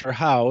 I'm not sure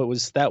how.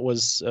 That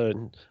was a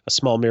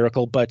small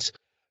miracle, but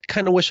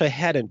kind of wish I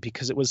hadn't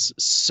because it was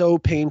so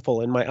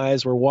painful and my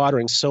eyes were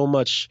watering so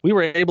much. We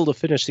were able to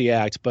finish the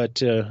act,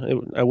 but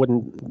I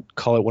wouldn't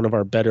call it one of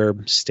our better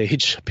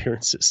stage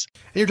appearances.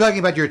 And you're talking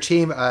about your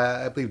team,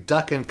 I believe,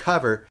 Duck and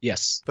Cover.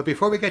 Yes. But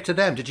before we get to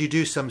them, did you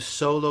do some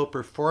solo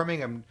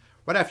performing?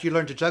 Right after you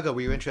learned to juggle,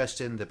 were you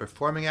interested in the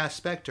performing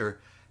aspect, or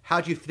how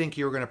do you think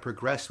you were going to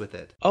progress with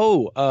it?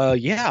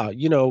 Yeah.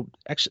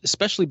 Actually,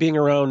 especially being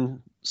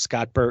around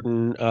Scott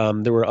Burton,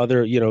 there were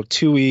other,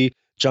 Tui,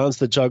 John's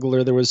the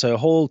Juggler. There was a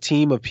whole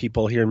team of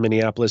people here in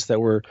Minneapolis that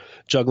were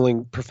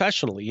juggling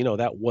professionally.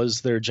 That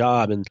was their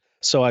job. And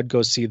so I'd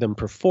go see them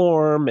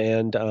perform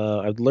and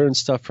I'd learn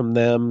stuff from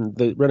them.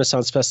 The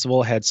Renaissance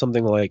Festival had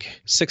something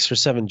like 6 or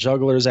 7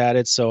 jugglers at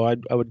it. So I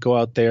would go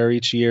out there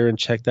each year and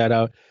check that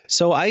out.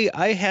 So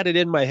I had it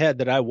in my head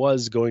that I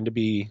was going to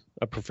be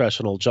a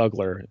professional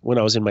juggler when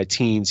I was in my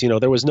teens.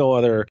 There was no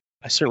other,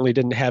 I certainly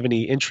didn't have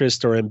any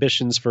interest or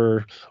ambitions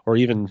for, or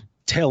even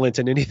talent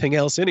in anything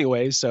else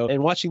anyway. So,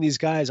 and watching these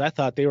guys, I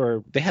thought they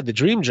had the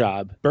dream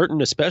job.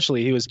 Burton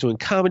especially, he was doing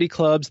comedy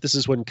clubs. This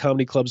is when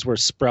comedy clubs were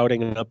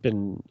sprouting up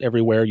in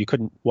everywhere. You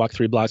couldn't walk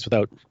 3 blocks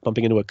without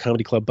bumping into a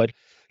comedy club, but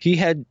he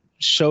had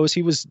shows.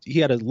 He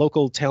had a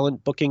local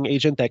talent booking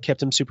agent that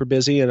kept him super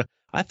busy. And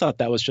I thought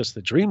that was just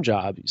the dream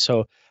job.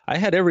 So I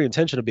had every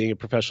intention of being a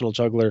professional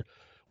juggler.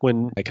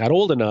 When I got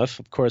old enough,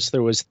 of course,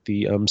 there was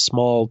the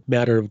small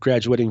matter of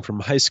graduating from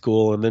high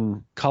school and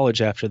then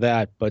college after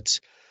that. But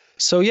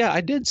so, yeah, I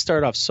did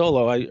start off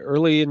solo.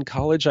 Early in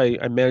college, I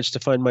managed to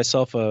find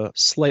myself a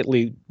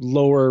slightly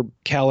lower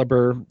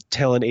caliber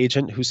talent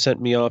agent who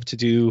sent me off to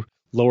do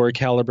lower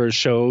caliber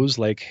shows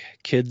like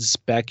kids'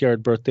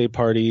 backyard birthday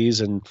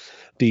parties and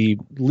the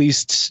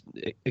least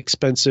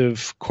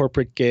expensive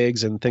corporate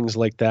gigs and things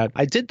like that.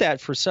 I did that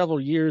for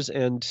several years,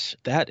 and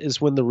that is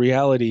when the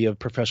reality of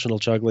professional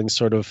juggling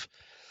sort of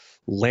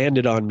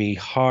landed on me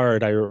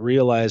hard. I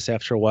realized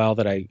after a while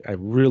that I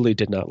really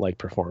did not like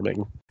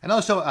performing. And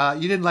also,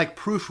 you didn't like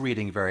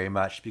proofreading very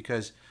much,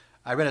 because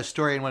I read a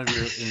story in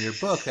your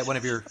book that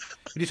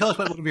could you tell us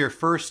what one of your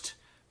first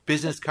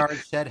business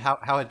cards said,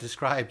 how it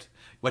described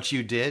what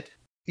you did?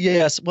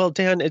 Yes. Well,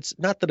 Dan, it's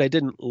not that I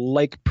didn't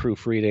like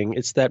proofreading.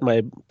 It's that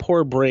my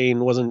poor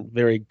brain wasn't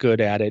very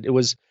good at it.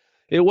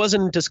 It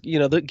wasn't just,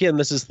 again,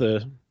 this is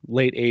the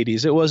late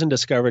 80s. It wasn't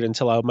discovered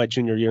until my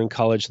junior year in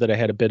college that I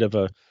had a bit of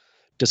a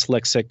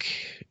dyslexic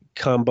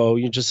combo,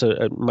 just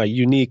my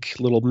unique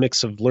little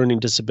mix of learning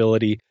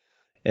disability.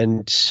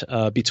 And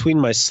between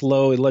my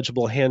slow,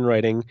 illegible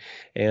handwriting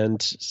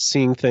and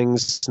seeing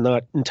things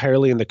not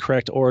entirely in the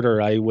correct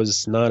order, I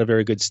was not a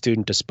very good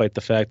student, despite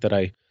the fact that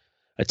I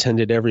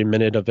attended every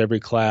minute of every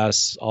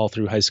class all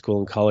through high school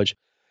and college.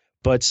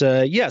 But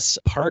yes,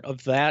 part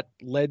of that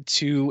led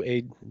to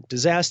a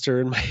disaster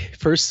in my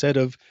first set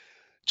of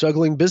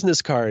juggling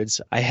business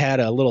cards. I had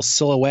a little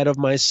silhouette of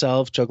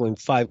myself juggling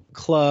 5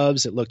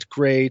 clubs. It looked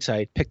great.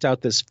 I picked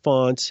out this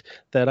font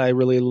that I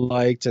really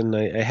liked, and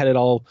I had it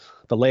all.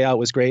 The layout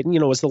was great. And,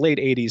 it was the late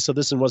 80s, so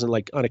this wasn't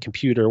like on a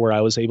computer where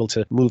I was able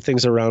to move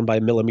things around by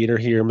millimeter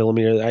here,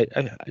 millimeter.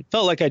 I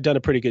felt like I'd done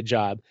a pretty good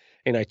job.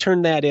 And I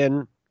turned that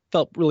in.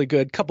 Felt really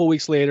good. A couple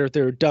weeks later,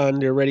 they were done.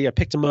 They were ready. I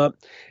picked them up.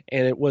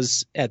 And it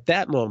was at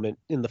that moment,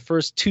 in the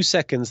first 2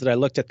 seconds that I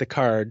looked at the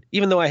card,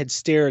 even though I had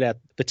stared at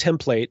the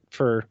template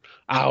for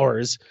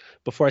hours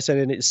before I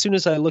sent it, as soon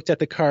as I looked at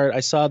the card,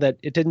 I saw that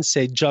it didn't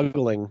say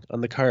juggling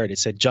on the card. It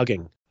said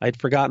jugging. I'd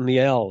forgotten the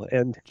L.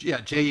 And yeah,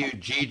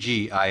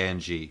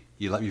 Jugging.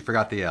 You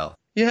forgot the L.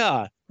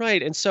 Yeah,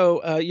 right. And so,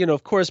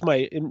 of course,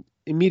 my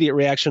immediate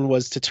reaction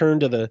was to turn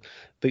to the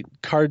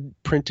card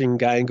printing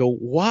guy and go,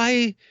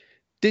 why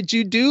did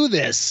you do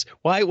this?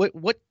 Why?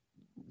 What?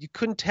 You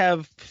couldn't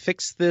have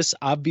fixed this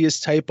obvious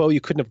typo. You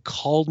couldn't have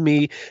called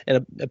me.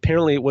 And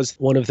apparently it was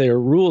one of their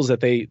rules that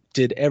they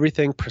did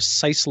everything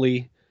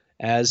precisely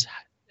as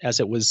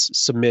it was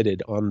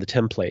submitted on the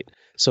template.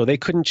 So they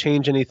couldn't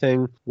change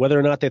anything. Whether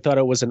or not they thought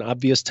it was an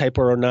obvious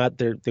typo or not,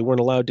 they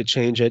weren't allowed to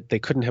change it. They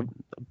couldn't have,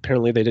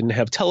 apparently they didn't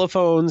have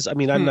telephones. I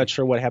mean, I'm not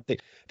sure what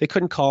happened. They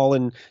couldn't call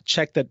and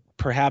check that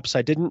perhaps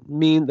I didn't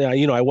mean that,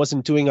 I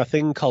wasn't doing a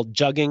thing called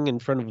jugging in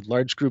front of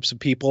large groups of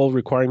people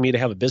requiring me to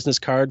have a business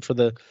card for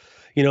the,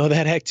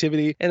 that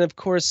activity. And of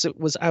course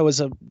I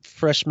was a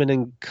freshman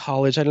in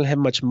college. I didn't have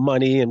much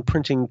money, and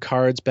printing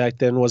cards back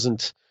then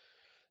wasn't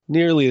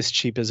nearly as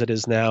cheap as it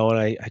is now.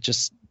 And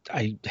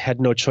I had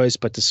no choice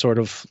but to sort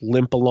of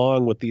limp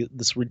along with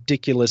this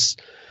ridiculous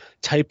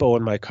typo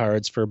in my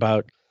cards for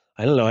about,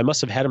 I don't know, I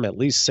must have had them at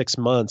least 6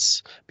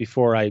 months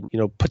before I,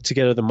 put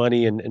together the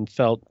money and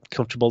felt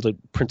comfortable to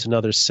print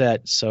another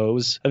set. So it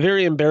was a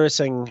very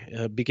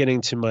embarrassing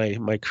beginning to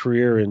my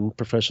career in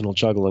professional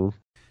juggling.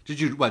 Did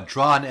you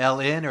draw an L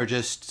in or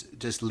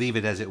just leave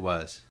it as it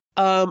was?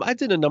 I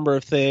did a number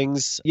of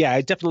things. Yeah,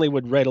 I definitely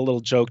would write a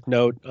little joke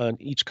note on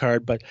each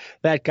card, but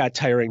that got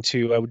tiring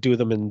too. I would do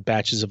them in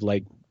batches of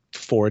like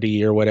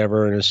 40 or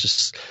whatever, and it's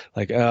just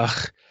like,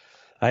 ugh,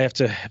 I have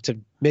to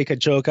make a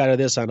joke out of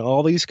this on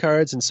all these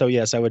cards. And so,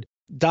 yes, I would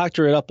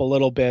doctor it up a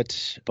little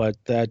bit, but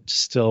that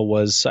still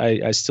was,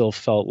 I still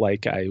felt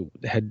like I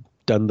had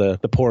done the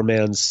poor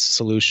man's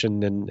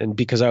solution, and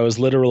because I was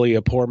literally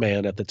a poor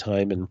man at the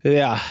time. And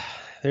yeah,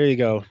 there you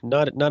go.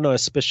 Not an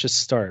auspicious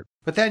start.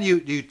 But then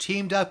you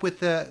teamed up with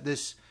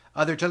this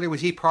other juggler.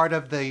 Was he part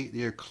of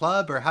your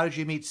club, or how did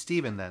you meet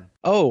Steven then?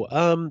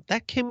 Oh,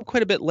 that came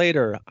quite a bit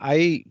later.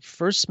 I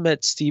first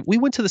met Steve. We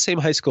went to the same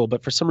high school,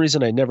 but for some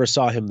reason I never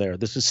saw him there.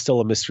 This is still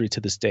a mystery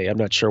to this day. I'm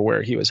not sure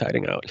where he was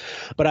hiding out.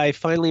 But I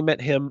finally met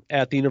him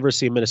at the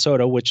University of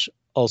Minnesota, which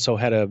also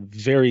had a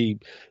very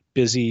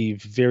busy,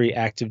 very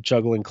active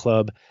juggling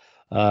club.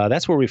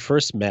 That's where we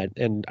first met,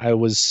 and I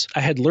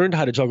had learned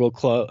how to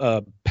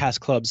juggle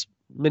past clubs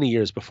many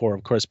years before,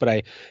 of course, but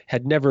I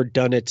had never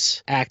done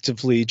it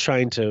actively,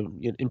 trying to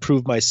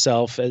improve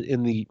myself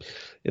in the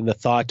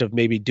thought of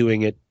maybe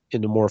doing it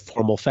in a more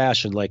formal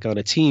fashion, like on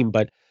a team.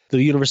 But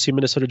the University of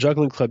Minnesota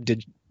Juggling Club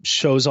did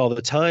shows all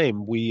the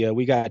time.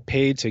 We got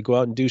paid to go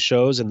out and do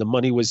shows, and the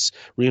money was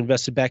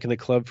reinvested back in the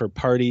club for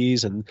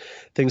parties and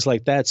things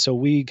like that. So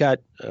we got,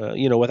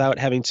 without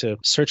having to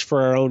search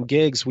for our own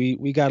gigs,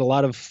 we got a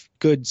lot of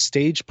good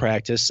stage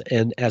practice.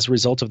 And as a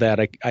result of that,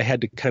 I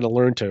had to kind of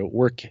learn to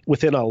work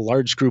within a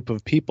large group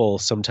of people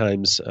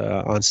sometimes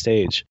on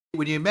stage.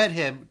 When you met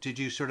him, did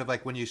you sort of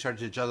like, when you started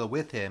to juggle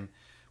with him,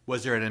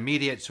 was there an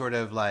immediate sort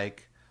of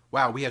like,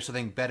 wow, we have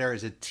something better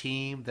as a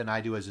team than I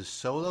do as a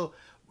solo?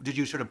 Did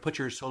you sort of put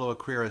your solo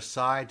career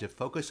aside to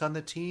focus on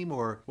the team,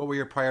 or what were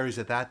your priorities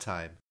at that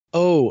time?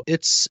 Oh,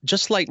 it's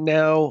just like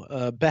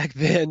now. Back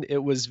then, it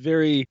was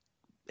very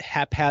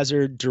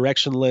haphazard,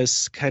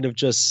 directionless, kind of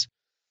just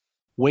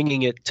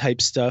winging it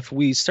type stuff.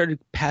 We started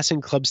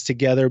passing clubs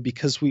together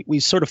because we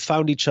sort of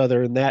found each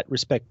other in that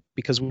respect,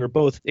 because we were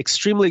both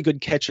extremely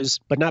good catchers,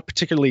 but not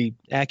particularly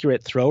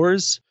accurate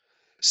throwers.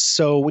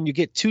 So when you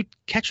get two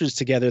catchers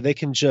together, they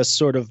can just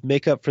sort of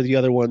make up for the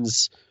other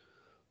one's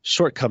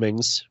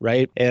shortcomings,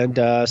 right? And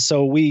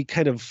so we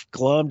kind of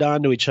glommed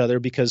onto each other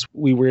because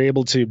we were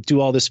able to do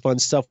all this fun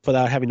stuff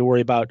without having to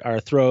worry about our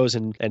throws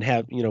and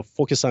have,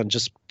 focus on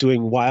just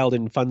doing wild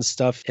and fun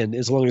stuff. And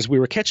as long as we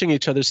were catching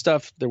each other's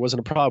stuff, there wasn't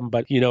a problem.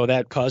 But,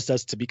 that caused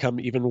us to become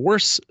even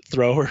worse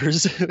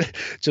throwers,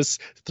 just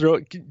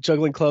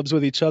juggling clubs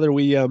with each other.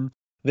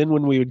 Then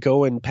when we would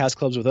go and pass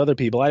clubs with other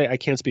people, I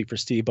can't speak for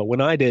Steve, but when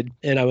I did,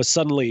 and I was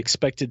suddenly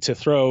expected to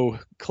throw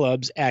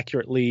clubs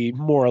accurately,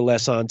 more or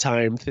less on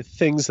time,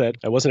 things that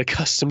I wasn't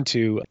accustomed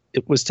to,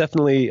 it was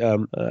definitely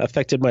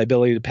affected my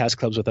ability to pass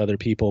clubs with other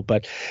people.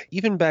 But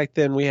even back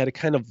then, we had a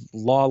kind of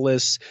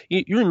lawless,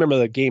 you remember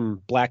the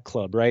game Black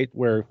Club, right?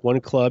 Where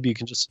one club you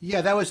can just...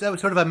 Yeah, that was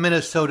sort of a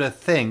Minnesota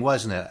thing,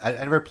 wasn't it? I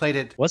never played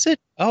it. Was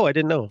it? Oh, I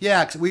didn't know.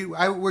 Yeah, because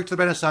I worked at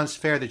the Renaissance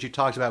Fair that you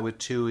talked about with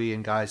Tui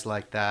and guys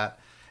like that.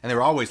 And there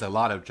were always a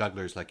lot of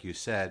jugglers, like you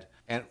said.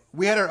 And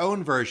we had our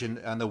own version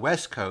on the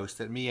West Coast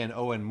that me and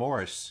Owen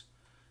Morris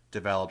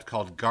developed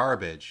called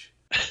Garbage.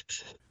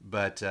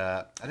 But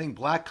I think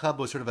Black Club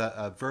was sort of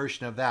a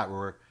version of that,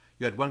 where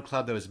you had one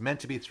club that was meant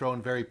to be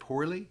thrown very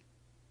poorly.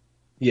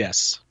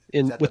 Yes,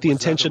 with the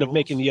intention of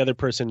making the other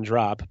person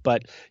drop.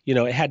 But,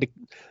 it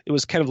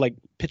was kind of like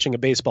pitching a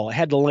baseball. It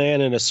had to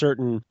land in a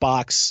certain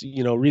box,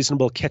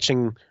 reasonable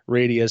catching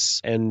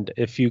radius. And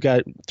if you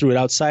threw it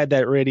outside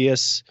that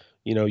radius,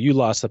 you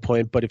lost the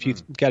point. But if you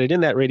got it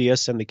in that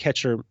radius and the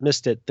catcher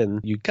missed it, then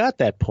you got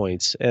that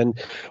point. And,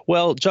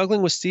 well,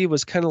 juggling with Steve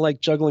was kind of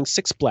like juggling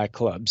six black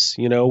clubs.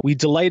 We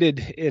delighted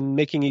in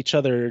making each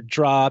other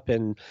drop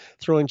and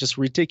throwing just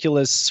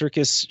ridiculous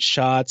circus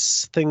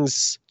shots,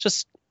 things,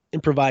 just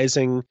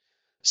improvising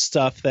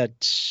stuff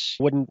that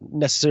wouldn't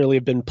necessarily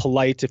have been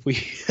polite if we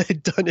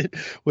had done it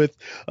with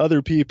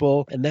other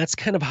people. And that's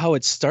kind of how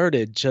it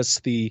started,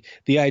 just the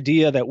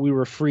idea that we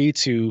were free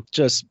to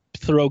just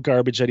throw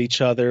garbage at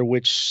each other,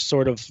 which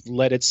sort of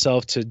led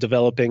itself to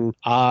developing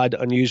odd,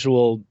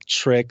 unusual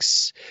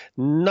tricks.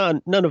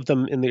 None of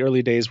them in the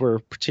early days were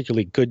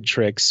particularly good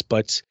tricks,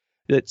 but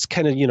it's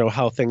kind of,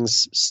 how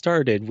things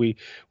started. We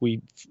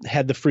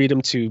had the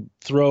freedom to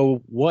throw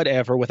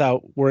whatever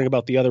without worrying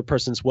about the other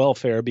person's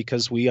welfare,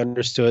 because we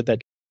understood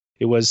that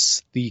it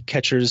was the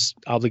catcher's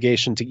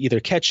obligation to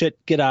either catch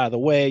it, get out of the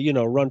way,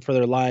 run for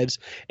their lives.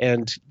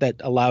 And that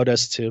allowed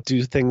us to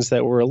do things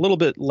that were a little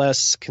bit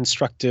less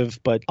constructive,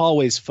 but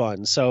always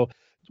fun. So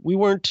we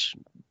weren't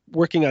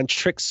working on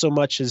tricks so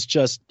much as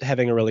just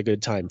having a really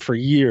good time for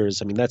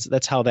years. I mean,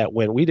 that's how that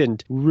went. We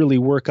didn't really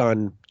work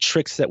on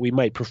tricks that we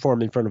might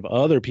perform in front of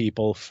other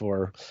people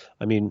for,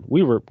 I mean,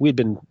 we'd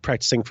been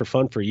practicing for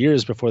fun for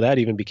years before that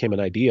even became an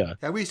idea.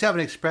 Yeah, we used to have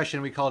an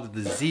expression, we called it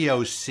the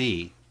ZOC.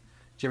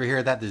 Did you ever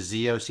hear that? The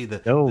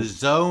ZOC, No. the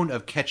zone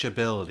of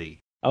catchability.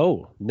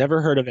 Oh,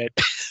 never heard of it.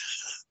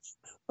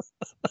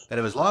 That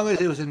as long as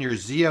it was in your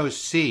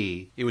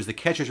ZOC, it was the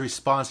catcher's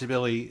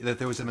responsibility that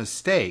there was a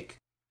mistake.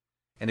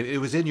 And if it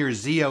was in your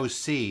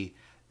ZOC,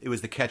 it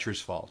was the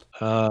catcher's fault.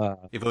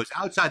 If it was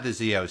outside the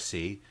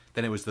ZOC,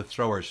 then it was the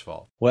thrower's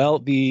fault. Well,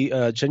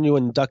 the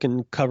genuine duck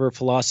and cover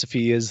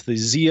philosophy is the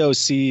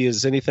ZOC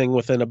is anything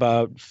within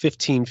about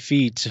 15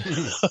 feet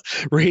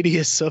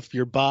radius of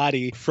your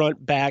body,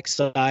 front, back,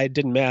 side,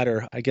 didn't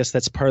matter. I guess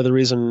that's part of the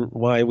reason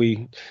why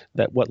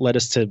what led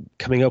us to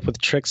coming up with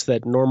tricks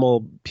that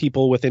normal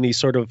people with any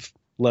sort of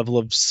level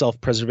of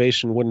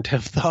self-preservation wouldn't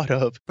have thought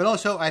of. But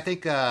also, I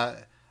think,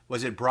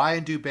 was it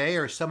Brian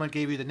Dubé or someone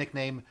gave you the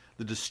nickname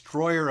the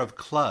Destroyer of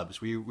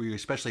Clubs? Were you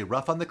especially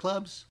rough on the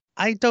clubs?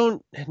 I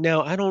don't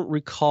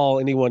recall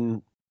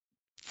anyone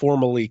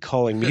formally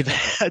calling me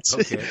that.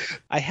 Okay.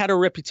 I had a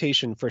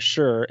reputation for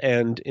sure,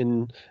 and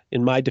in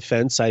my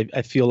defense,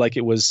 I feel like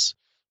it was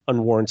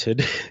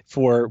unwarranted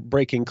for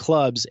breaking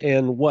clubs.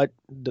 And what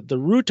the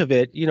root of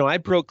it, I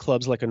broke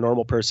clubs like a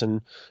normal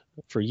person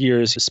for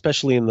years,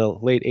 especially in the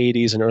late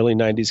 80s and early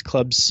 90s.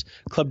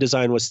 Club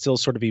design was still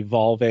sort of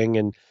evolving,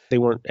 and they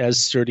weren't as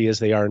sturdy as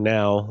they are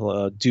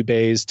now.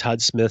 Dubé's,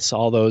 Todd Smith's,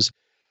 all those.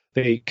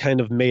 They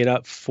kind of made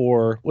up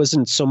for,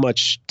 wasn't so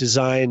much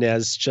design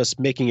as just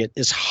making it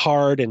as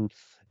hard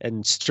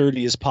and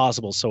sturdy as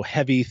possible. So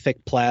heavy,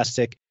 thick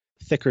plastic,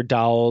 thicker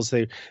dowels.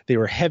 They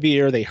were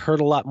heavier. They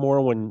hurt a lot more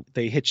when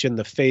they hit you in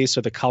the face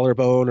or the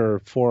collarbone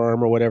or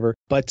forearm or whatever.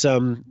 But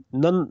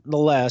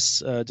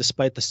nonetheless,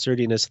 despite the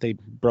sturdiness, they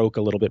broke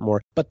a little bit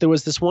more. But there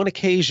was this one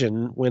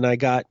occasion when I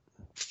got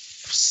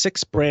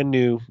 6 brand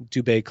new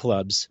Dubé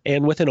clubs,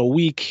 and within a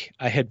week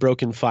I had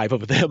broken 5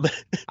 of them.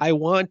 I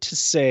want to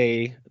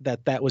say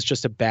that was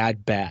just a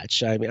bad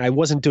batch. I mean, I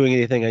wasn't doing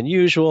anything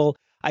unusual.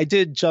 I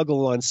did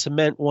juggle on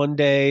cement one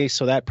day,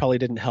 so that probably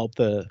didn't help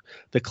the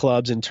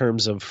clubs in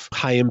terms of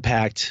high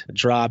impact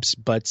drops,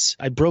 but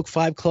I broke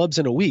 5 clubs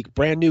in a week,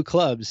 brand new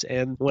clubs.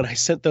 And when I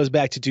sent those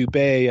back to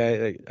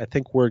Dubé, I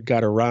think word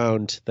got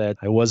around that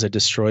I was a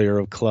destroyer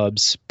of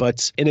clubs.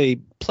 But in a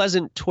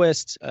pleasant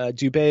twist,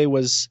 Dubé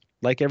was,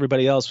 like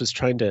everybody else, was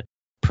trying to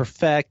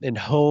perfect and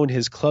hone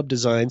his club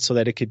design so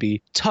that it could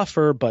be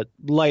tougher but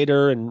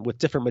lighter and with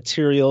different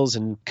materials,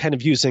 and kind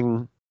of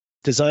using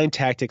design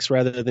tactics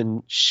rather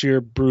than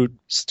sheer brute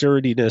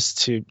sturdiness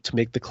to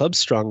make the club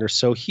stronger.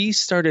 So he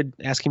started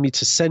asking me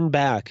to send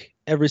back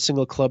every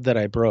single club that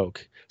I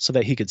broke so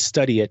that he could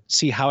study it,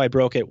 see how I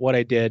broke it, what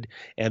I did,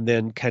 and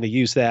then kind of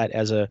use that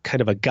as a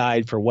kind of a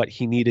guide for what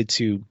he needed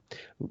to,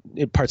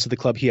 parts of the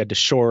club he had to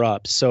shore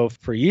up. So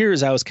for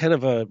years, I was kind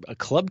of a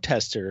club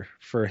tester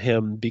for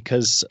him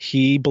because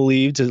he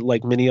believed,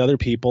 like many other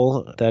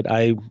people, that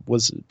I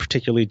was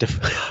particularly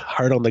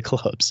hard on the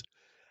clubs.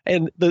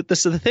 And the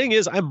thing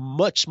is, I'm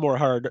much more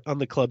hard on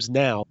the clubs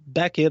now.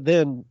 Back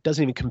then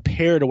doesn't even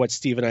compare to what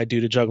Steve and I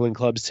do to juggling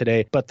clubs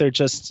today, but they're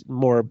just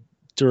more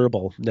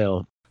durable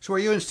now. So were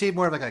you and Steve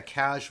more of like a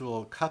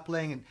casual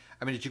coupling? And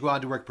I mean, did you go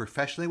on to work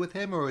professionally with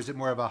him, or was it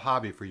more of a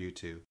hobby for you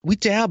two? We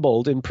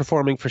dabbled in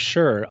performing for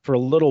sure. For a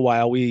little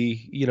while,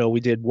 we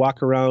did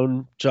walk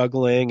around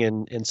juggling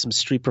and some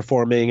street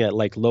performing at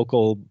like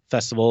local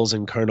festivals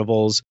and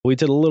carnivals. We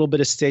did a little bit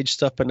of stage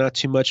stuff, but not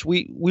too much.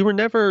 We were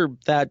never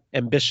that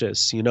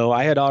ambitious.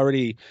 I had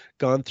already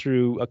gone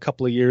through a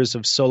couple of years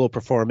of solo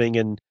performing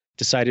and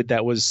decided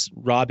that was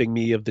robbing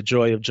me of the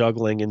joy of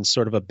juggling and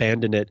sort of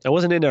abandoned it. I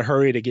wasn't in a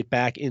hurry to get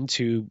back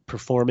into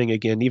performing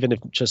again, even if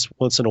just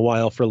once in a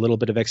while for a little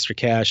bit of extra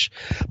cash.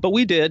 But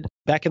we did.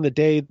 Back in the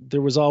day,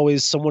 there was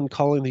always someone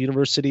calling the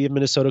University of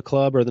Minnesota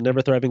Club or the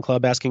Never Thriving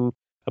Club asking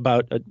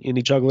about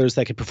any jugglers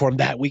that could perform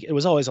that week. It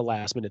was always a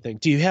last minute thing.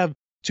 Do you have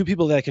 2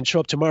 people that can show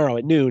up tomorrow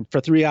at noon for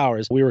 3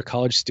 hours? We were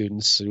college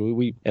students.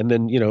 And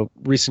then,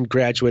 recent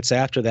graduates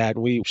after that,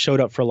 we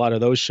showed up for a lot of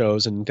those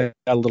shows and got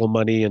a little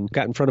money and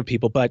got in front of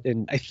people.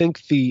 And I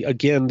think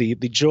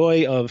the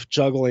joy of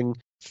juggling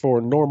for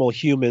normal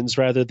humans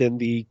rather than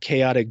the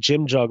chaotic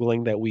gym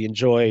juggling that we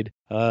enjoyed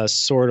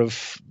sort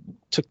of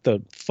took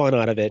the fun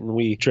out of it, and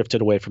we drifted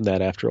away from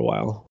that after a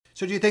while.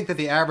 So do you think that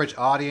the average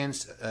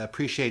audience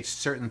appreciates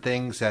certain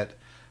things that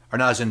are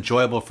not as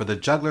enjoyable for the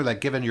juggler?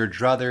 Like, given your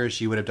druthers,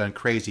 you would have done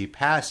crazy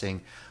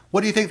passing.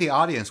 What do you think the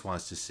audience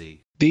wants to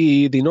see?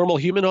 The normal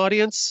human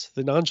audience,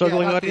 the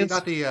non-juggling audience?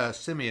 Not the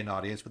simian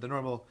audience, but the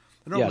normal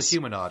Yes.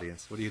 human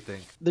audience. What do you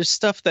think? There's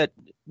stuff that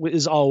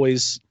is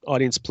always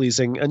audience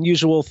pleasing.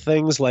 Unusual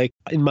things like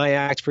in my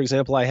act, for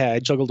example, I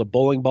juggled a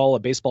bowling ball, a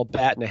baseball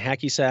bat, and a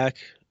hacky sack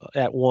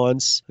at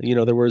once.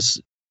 There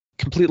was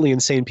completely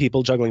insane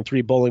people juggling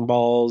 3 bowling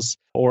balls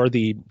or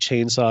the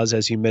chainsaws,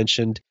 as you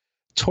mentioned.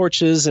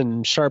 torches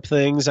and sharp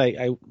things.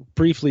 I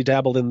briefly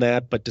dabbled in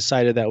that, but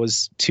decided that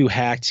was too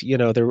hacked. I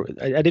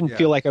didn't Yeah.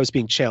 feel like I was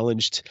being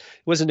challenged.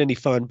 It wasn't any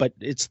fun, but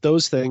it's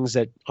those things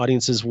that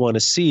audiences want to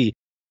see.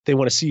 They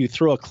want to see you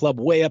throw a club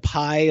way up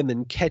high and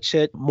then catch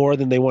it more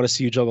than they want to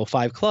see you juggle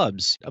five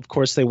clubs. Of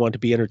course, they want to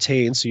be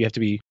entertained, so you have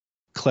to be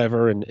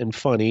clever and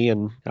funny.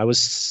 And I was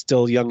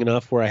still young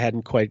enough where I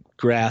hadn't quite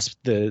grasped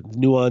the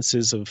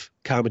nuances of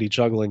comedy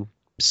juggling.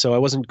 So I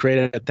wasn't great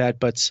at that,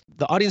 but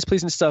the audience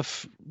pleasing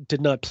stuff did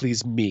not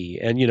please me.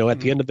 And, at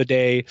the end of the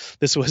day,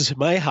 this was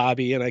my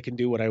hobby and I can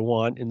do what I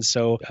want. And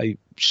so I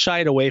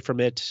shied away from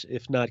it,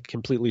 if not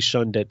completely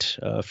shunned it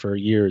for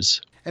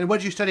years. And what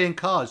did you study in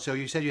college? So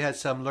you said you had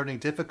some learning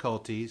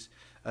difficulties,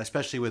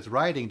 especially with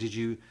writing.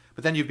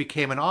 But then you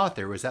became an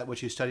author. Was that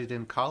what you studied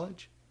in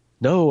college?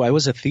 No, I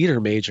was a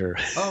theater major.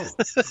 Oh,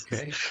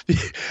 okay.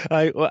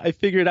 I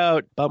figured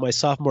out about my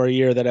sophomore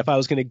year that if I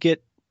was going to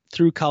get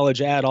through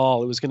college at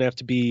all, it was going to have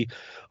to be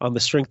on the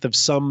strength of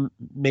some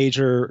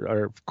major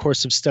or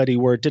course of study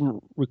where it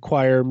didn't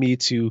require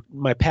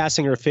my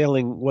passing or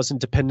failing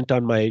wasn't dependent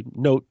on my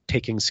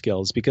note-taking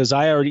skills, because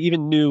I already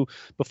even knew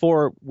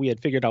before we had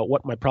figured out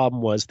what my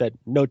problem was that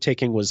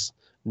note-taking was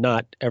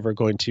not ever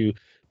going to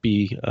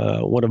be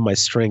one of my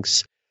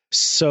strengths.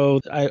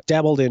 So I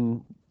dabbled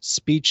in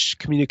speech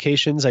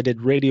communications. I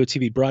did radio,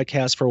 TV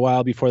broadcast for a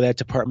while before that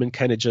department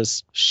kind of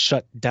just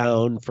shut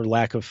down for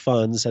lack of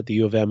funds at the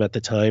U of M at the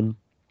time.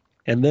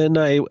 And then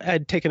I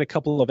had taken a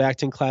couple of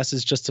acting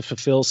classes just to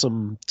fulfill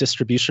some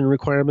distribution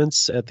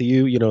requirements at the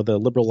U, the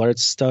liberal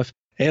arts stuff.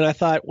 And I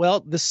thought,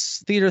 well,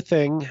 this theater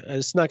thing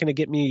is not going to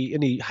get me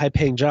any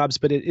high-paying jobs,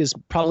 but it is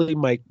probably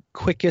my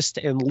quickest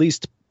and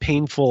least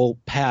painful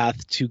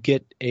path to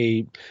get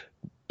a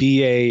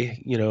BA,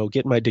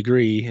 get my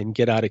degree and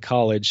get out of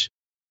college.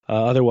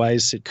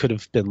 Otherwise, it could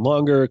have been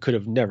longer. It could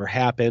have never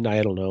happened.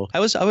 I don't know. I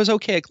was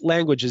okay at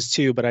languages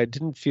too, but I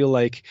didn't feel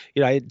like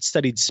I had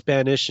studied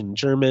Spanish and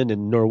German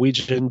and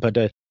Norwegian, but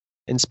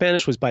and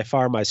Spanish was by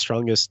far my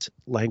strongest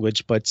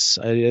language. But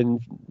I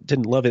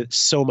didn't love it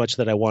so much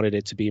that I wanted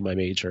it to be my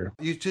major.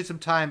 You did some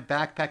time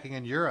backpacking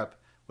in Europe.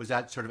 Was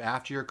that sort of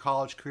after your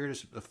college career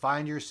to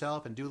find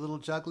yourself and do a little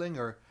juggling,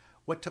 or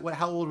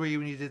how old were you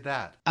when you did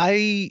that?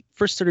 I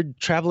first started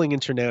traveling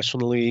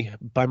internationally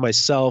by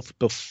myself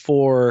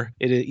before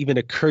it even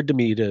occurred to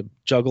me to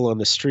juggle on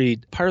the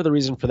street. Part of the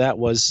reason for that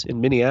was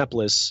in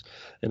Minneapolis,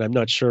 and I'm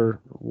not sure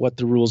what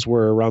the rules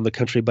were around the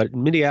country, but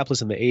in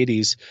Minneapolis in the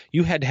 80s,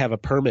 you had to have a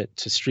permit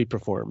to street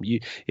perform.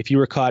 If you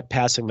were caught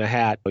passing the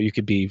hat, you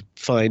could be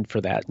fined for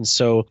that. And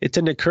so it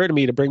didn't occur to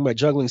me to bring my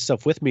juggling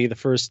stuff with me the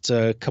first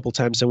couple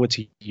times I went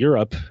to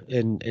Europe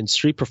and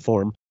street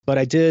perform. But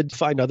I did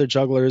find other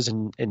jugglers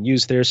and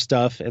use their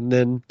stuff. And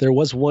then there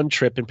was one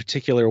trip in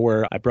particular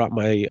where I brought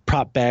my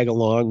prop bag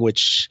along,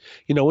 which,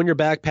 when you're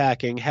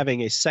backpacking,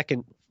 having a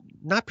second,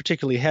 not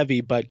particularly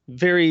heavy, but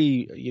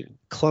very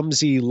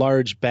clumsy,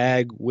 large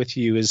bag with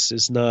you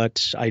is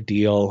not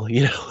ideal.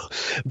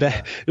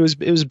 It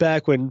was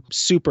back when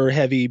super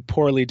heavy,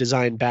 poorly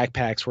designed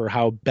backpacks were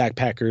how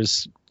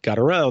backpackers got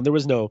around. There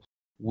was no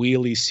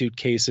wheelie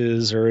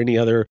suitcases or any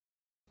other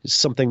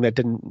something that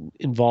didn't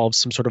involve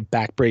some sort of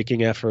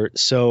backbreaking effort.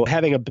 So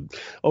having a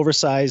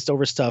oversized,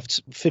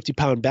 overstuffed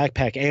 50-pound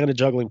backpack and a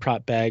juggling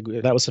prop bag,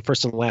 that was the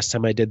first and last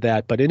time I did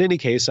that. But in any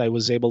case, I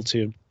was able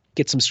to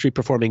get some street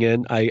performing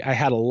in. I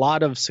had a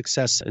lot of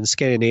success in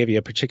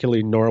Scandinavia,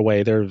 particularly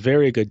Norway. There are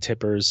very good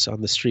tippers on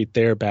the street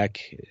there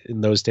back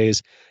in those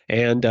days.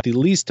 And the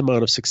least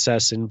amount of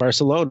success in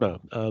Barcelona.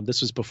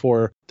 This was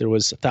before there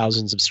was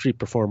thousands of street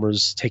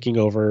performers taking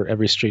over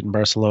every street in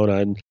Barcelona.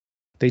 And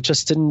they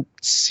just didn't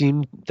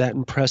seem that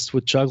impressed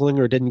with juggling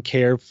or didn't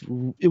care.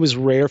 It was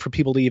rare for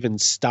people to even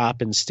stop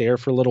and stare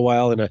for a little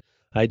while, and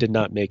I did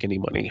not make any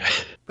money.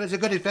 But it's a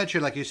good adventure.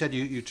 Like you said,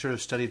 you sort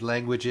of studied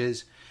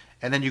languages,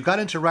 and then you got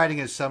into writing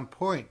at some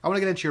point. I want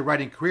to get into your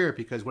writing career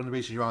because one of the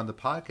reasons you're on the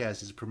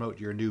podcast is to promote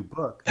your new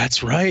book.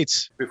 That's right.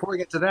 Before we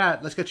get to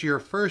that, let's get to your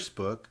first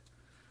book,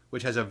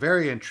 which has a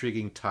very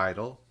intriguing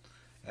title.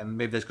 And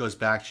maybe this goes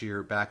back to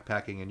your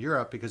backpacking in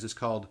Europe because it's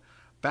called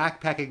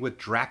Backpacking with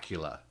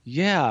Dracula.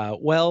 Yeah,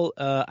 well,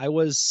 I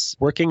was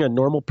working a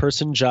normal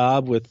person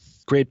job with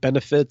great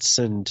benefits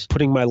and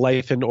putting my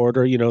life in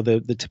order,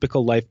 the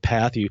typical life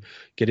path. You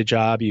get a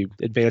job, you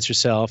advance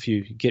yourself,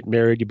 you get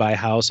married, you buy a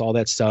house, all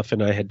that stuff.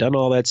 And I had done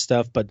all that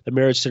stuff, but the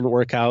marriage didn't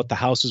work out. The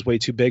house was way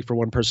too big for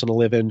one person to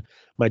live in.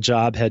 My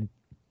job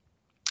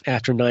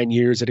after 9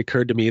 years, it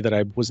occurred to me that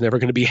I was never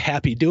going to be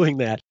happy doing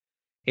that.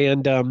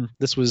 And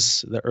this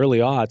was the early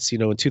aughts.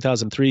 In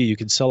 2003, you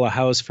could sell a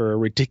house for a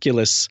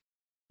ridiculous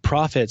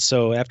profit.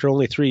 So after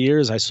only 3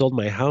 years, I sold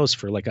my house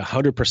for like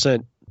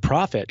 100%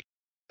 profit.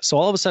 So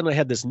all of a sudden I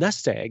had this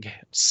nest egg,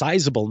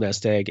 sizable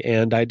nest egg,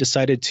 and I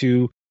decided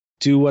to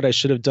do what I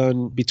should have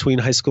done between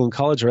high school and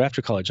college or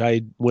after college.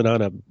 I went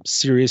on a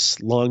serious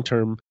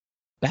long-term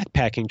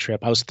backpacking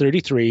trip. I was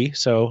 33,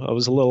 so I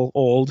was a little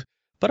old,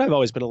 but I've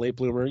always been a late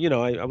bloomer.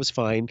 I was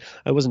fine.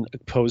 I wasn't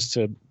opposed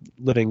to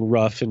living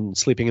rough and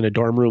sleeping in a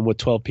dorm room with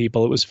 12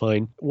 people. It was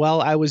fine.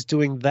 While I was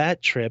doing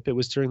that trip, it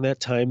was during that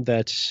time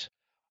that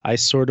I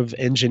sort of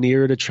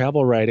engineered a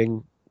travel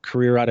writing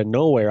career out of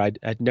nowhere.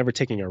 I'd never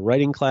taken a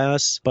writing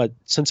class, but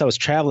since I was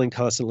traveling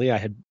constantly, I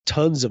had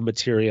tons of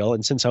material.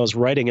 And since I was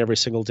writing every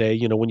single day,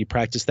 when you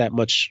practice that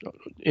much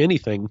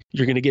anything,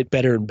 you're going to get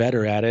better and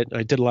better at it.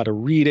 I did a lot of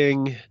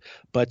reading,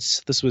 but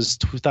this was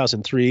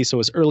 2003, so it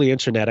was early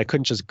internet. I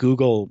couldn't just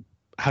Google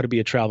how to be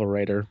a travel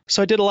writer.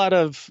 So I did a lot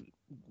of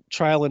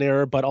trial and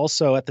error, but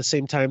also at the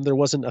same time, there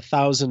wasn't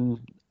 1,000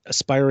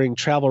 aspiring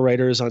travel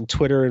writers on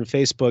Twitter and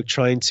Facebook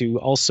trying to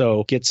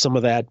also get some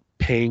of that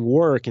paying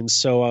work. And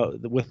so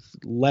with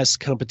less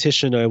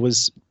competition, I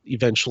was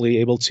eventually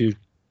able to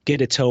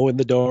get a toe in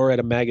the door at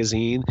a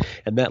magazine,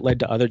 and that led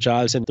to other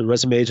jobs, and the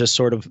resume just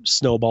sort of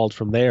snowballed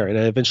from there. And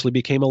I eventually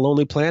became a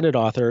Lonely Planet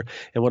author,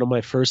 and one of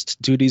my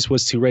first duties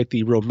was to write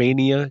the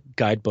Romania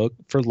guidebook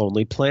for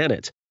Lonely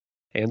Planet.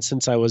 And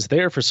since I was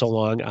there for so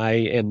long,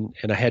 I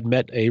had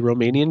met a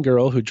Romanian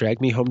girl who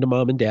dragged me home to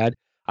mom and dad.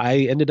 I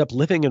ended up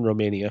living in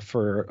Romania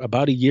for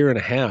about a year and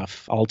a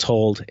half, all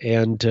told.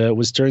 And it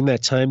was during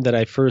that time that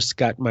I first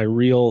got my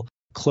real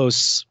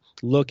close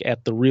look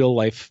at the real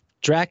life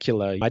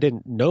Dracula. I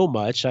didn't know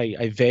much.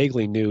 I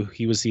vaguely knew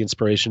he was the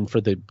inspiration for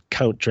the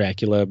Count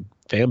Dracula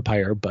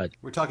vampire, but...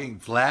 We're talking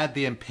Vlad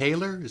the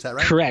Impaler, is that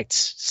right? Correct.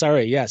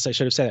 Sorry, yes, I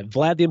should have said it.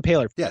 Vlad the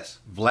Impaler. Yes,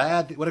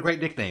 Vlad, what a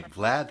great nickname,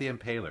 Vlad the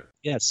Impaler.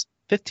 Yes.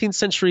 15th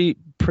century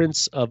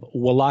Prince of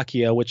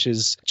Wallachia, which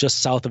is just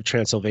south of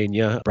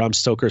Transylvania. Bram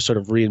Stoker sort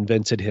of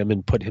reinvented him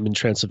and put him in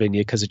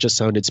Transylvania because it just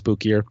sounded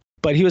spookier.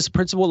 But he was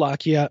Prince of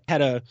Wallachia,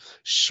 had a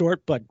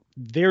short but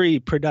very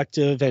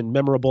productive and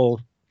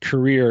memorable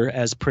career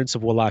as Prince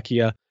of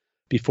Wallachia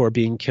before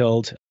being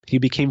killed. He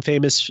became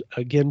famous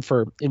again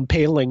for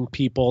impaling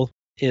people.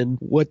 And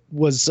what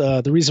was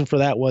the reason for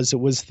that was it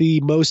was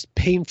the most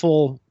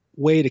painful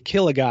way to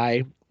kill a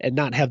guy and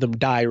not have them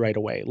die right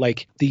away.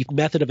 Like, the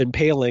method of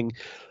impaling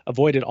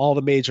avoided all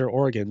the major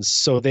organs.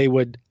 So they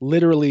would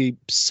literally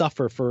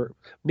suffer for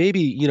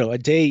maybe, a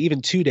day,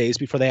 even 2 days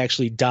before they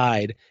actually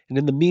died. And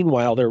in the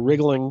meanwhile, they're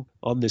wriggling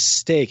on this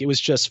stake. It was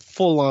just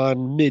full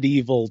on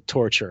medieval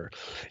torture.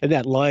 And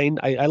that line,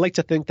 I like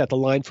to think that the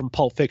line from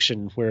Pulp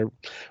Fiction where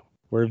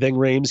Ving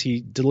Rhames,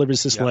 he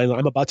delivers this line,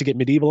 "I'm about to get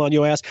medieval on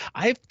your ass."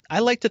 I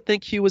like to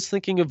think he was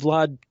thinking of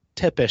Vlad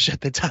Tepes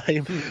at the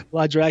time,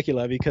 Vlad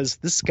Dracula, because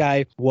this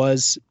guy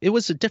it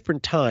was a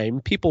different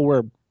time. People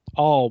were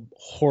all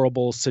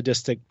horrible,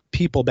 sadistic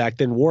people back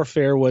then.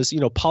 Warfare was,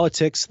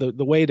 politics.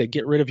 The way to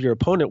get rid of your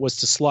opponent was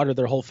to slaughter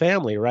their whole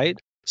family, right?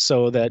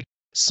 So that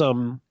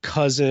some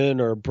cousin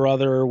or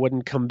brother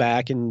wouldn't come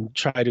back and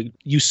try to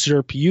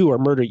usurp you or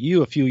murder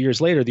you a few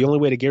years later. The only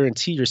way to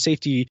guarantee your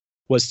safety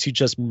was to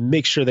just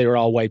make sure they were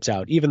all wiped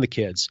out, even the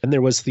kids. And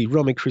there was the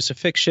Roman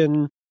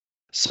crucifixion.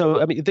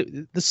 So, I mean,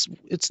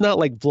 it's not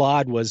like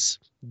Vlad was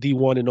the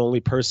one and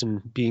only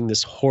person being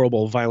this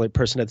horrible, violent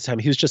person at the time.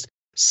 He was just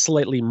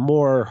slightly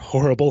more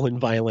horrible and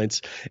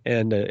violent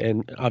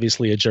and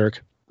obviously a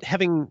jerk.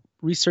 Having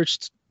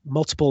researched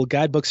multiple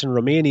guidebooks in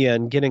Romania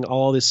and getting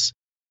all this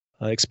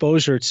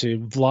exposure to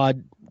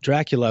Vlad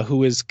Dracula,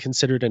 who is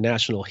considered a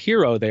national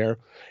hero there,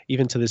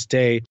 even to this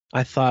day,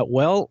 I thought,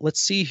 well, let's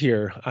see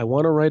here. I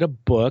want to write a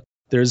book.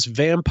 There's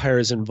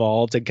vampires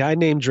involved. A guy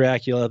named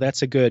Dracula,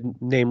 that's a good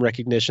name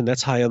recognition.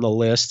 That's high on the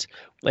list.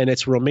 And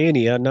it's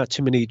Romania, not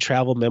too many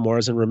travel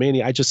memoirs in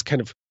Romania. I just kind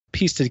of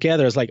pieced it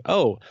together. I was like,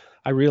 oh,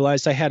 I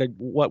realized I had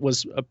what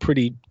was a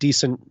pretty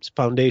decent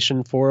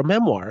foundation for a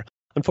memoir.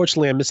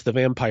 Unfortunately, I missed the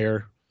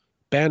vampire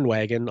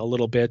bandwagon a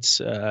little bit.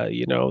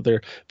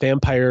 Their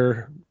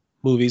vampire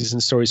movies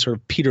and stories sort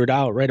of petered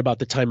out right about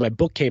the time my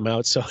book came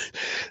out. So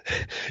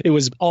it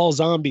was all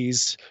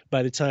zombies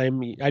by the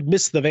time I'd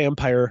missed the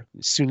vampire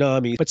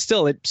tsunami, but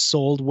still it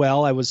sold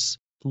well. I was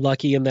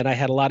lucky in that I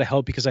had a lot of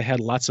help because I had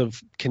lots of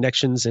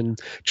connections in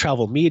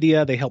travel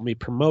media. They helped me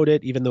promote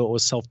it, even though it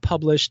was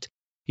self-published.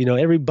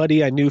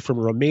 Everybody I knew from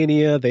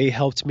Romania, they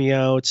helped me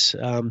out.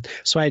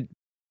 So I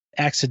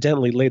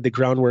accidentally laid the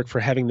groundwork for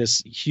having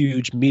this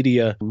huge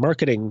media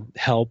marketing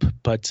help.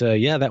 But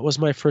that was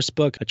my first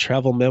book, a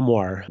travel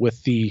memoir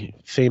with the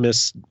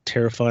famous,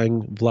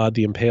 terrifying Vlad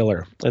the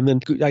Impaler. And then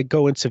I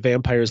go into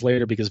vampires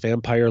later because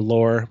vampire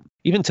lore,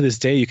 even to this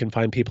day, you can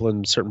find people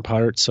in certain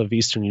parts of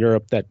Eastern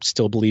Europe that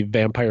still believe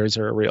vampires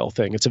are a real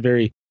thing. It's a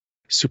very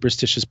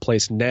superstitious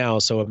place now.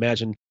 So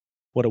imagine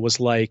what it was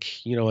like,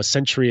 a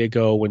century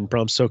ago when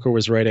Bram Stoker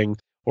was writing,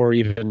 or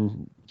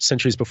even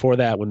centuries before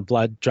that when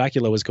Vlad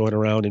Dracula was going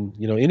around, and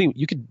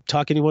you could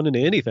talk anyone into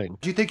anything.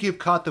 Do you think you've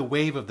caught the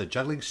wave of the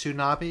juggling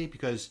tsunami?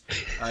 Because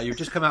you've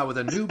just come out with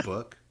a new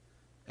book,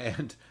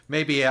 and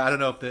maybe I don't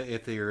know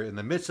if they're in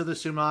the midst of the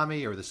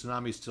tsunami or the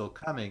tsunami's still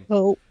coming.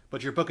 Oh.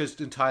 But your book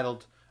is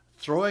entitled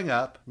 "Throwing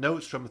Up: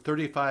 Notes from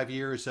 35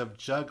 Years of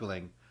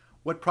Juggling."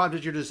 What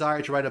prompted your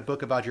desire to write a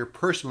book about your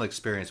personal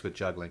experience with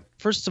juggling?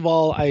 First of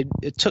all,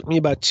 it took me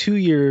about 2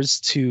 years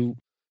to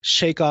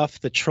shake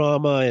off the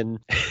trauma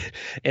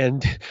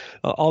and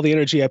all the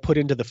energy I put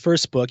into the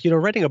first book.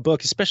 Writing a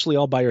book, especially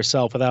all by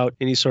yourself without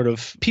any sort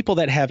of people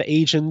that have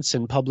agents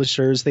and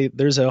publishers,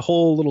 there's a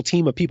whole little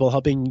team of people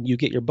helping you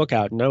get your book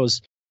out. And I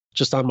was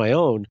just on my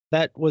own.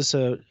 That was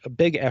a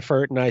big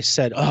effort. And I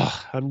said,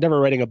 oh, I'm never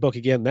writing a book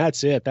again.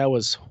 That's it. That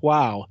was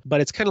wow.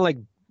 But it's kind of like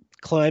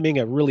climbing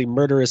a really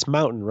murderous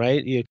mountain,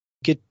 right? You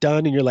get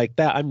done and you're like,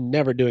 that I'm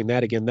never doing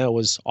that again. That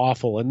was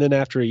awful. And then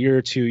after a year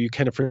or two, you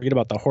kind of forget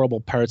about the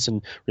horrible parts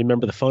and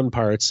remember the fun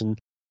parts. And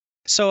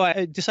so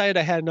I decided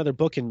I had another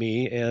book in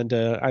me, and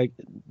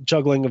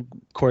juggling, of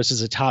course,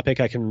 is a topic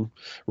I can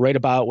write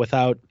about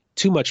without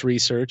too much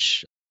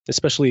research,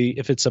 especially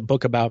if it's a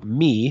book about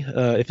me,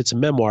 if it's a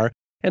memoir.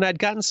 And I'd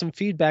gotten some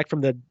feedback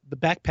from the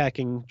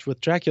Backpacking with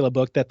Dracula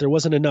book that there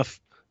wasn't enough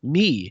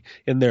me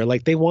in there.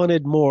 Like they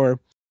wanted more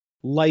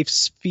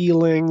life's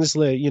feelings,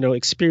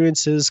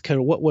 experiences, kind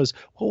of what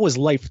was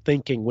life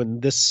thinking when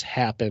this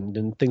happened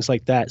and things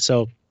like that.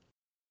 So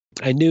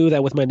I knew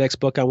that with my next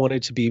book, I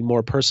wanted to be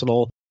more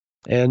personal.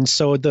 And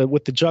so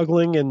with the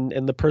juggling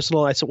and the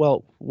personal, I said,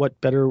 well,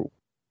 what better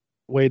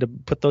way to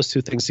put those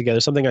two things together?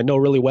 Something I know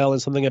really well and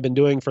something I've been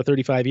doing for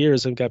 35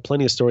 years. I've got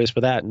plenty of stories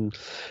for that. And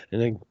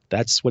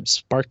that's what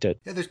sparked it.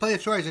 Yeah, there's plenty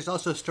of stories. There's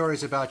also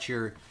stories about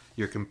your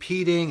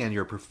competing and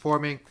your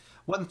performing.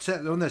 One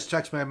that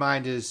strikes my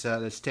mind is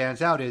that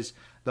stands out is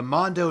the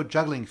Mondo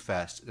Juggling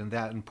Fest and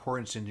that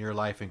importance in your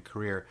life and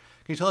career.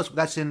 Can you tell us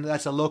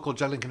that's a local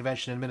juggling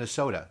convention in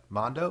Minnesota,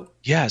 Mondo?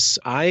 Yes,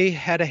 I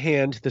had a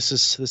hand.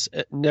 This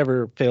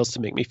never fails to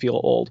make me feel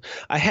old.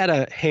 I had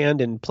a hand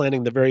in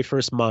planning the very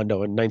first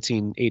Mondo in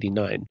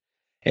 1989.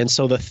 And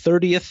so the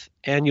 30th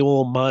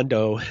annual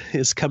Mondo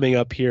is coming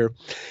up here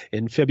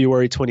in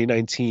February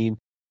 2019.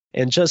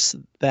 And just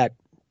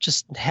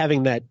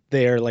having that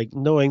there, like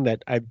knowing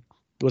that I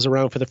was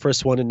around for the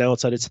first one and now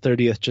it's at its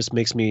 30th just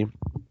makes me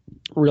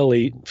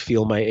really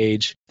feel my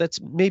age.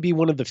 That's maybe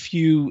one of the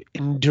few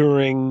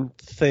enduring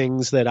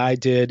things that I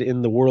did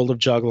in the world of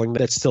juggling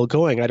that's still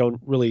going. I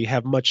don't really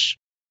have much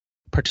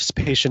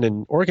participation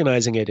in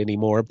organizing it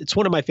anymore. It's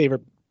one of my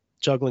favorite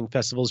juggling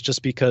festivals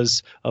just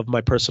because of my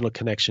personal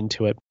connection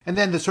to it. And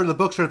then the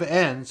book sort of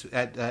ends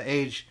at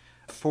age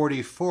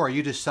 44.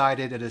 You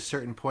decided at a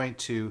certain point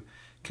to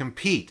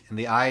compete in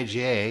the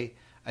IJA.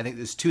 I think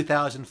this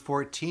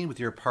 2014 with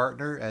your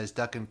partner as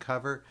Duck and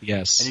Cover.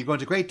 Yes. And you go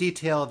into great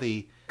detail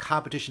the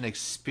competition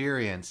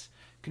experience.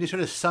 Can you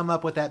sort of sum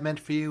up what that meant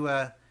for you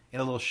in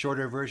a little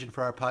shorter version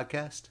for our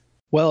podcast?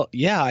 Well,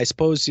 yeah, I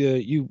suppose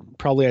you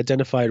probably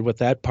identified with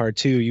that part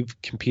too. You've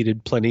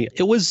competed plenty.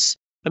 It was,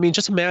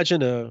 just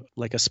imagine a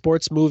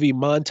sports movie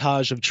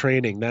montage of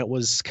training. That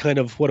was kind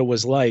of what it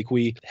was like.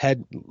 We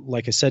had,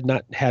 like I said,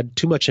 not had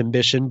too much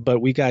ambition, but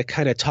we got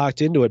kind of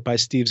talked into it by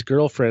Steve's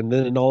girlfriend.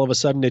 Then all of a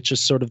sudden, it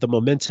just sort of the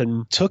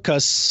momentum took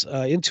us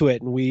into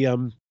it, and we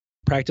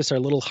practiced our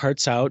little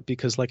hearts out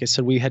because, like I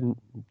said, we hadn't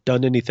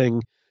done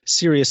anything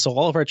serious. So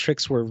all of our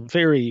tricks were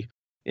very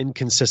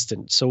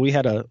inconsistent. So we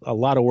had a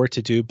lot of work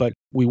to do, but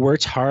we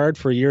worked hard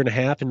for a year and a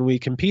half and we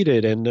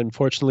competed. And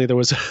unfortunately, there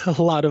was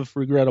a lot of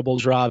regrettable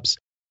drops.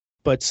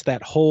 But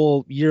that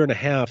whole year and a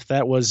half,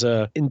 that was,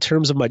 in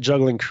terms of my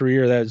juggling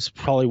career, that is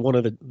probably one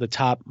of the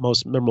top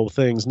most memorable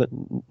things,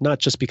 not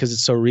just because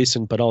it's so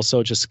recent, but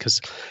also just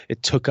because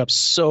it took up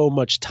so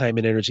much time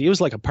and energy. It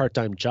was like a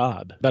part-time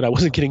job that I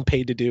wasn't getting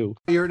paid to do.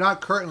 You're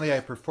not currently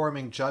a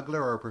performing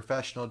juggler or a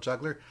professional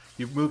juggler.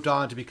 You've moved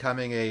on to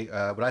becoming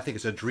what I think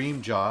is a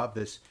dream job,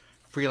 this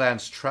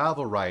freelance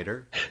travel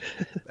writer.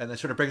 And that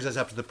sort of brings us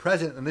up to the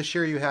present. And this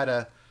year you had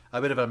a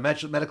bit of a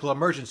medical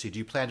emergency. Do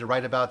you plan to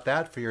write about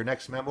that for your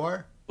next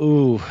memoir?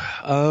 Ooh.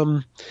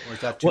 Or is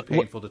that too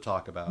painful to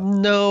talk about?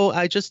 No,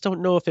 I just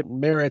don't know if it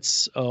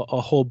merits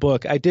a whole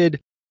book.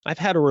 I've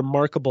had a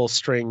remarkable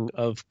string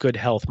of good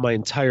health my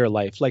entire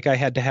life. Like I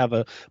had to have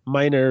a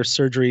minor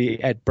surgery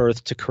at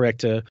birth to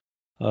correct a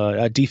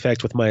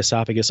defect with my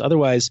esophagus.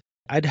 Otherwise,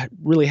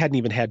 really hadn't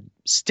even had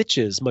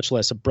stitches, much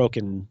less a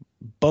broken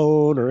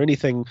bone or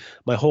anything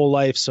my whole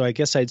life. So I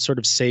guess I'd sort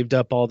of saved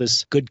up all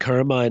this good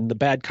karma, and the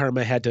bad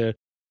karma had to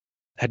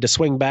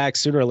swing back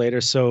sooner or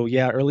later. So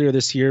yeah, earlier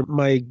this year,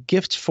 my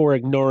gift for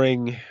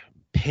ignoring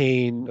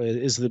pain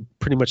is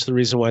pretty much the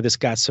reason why this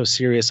got so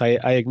serious. I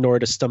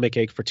ignored a stomach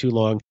ache for too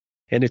long,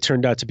 and it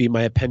turned out to be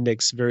my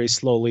appendix very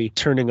slowly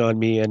turning on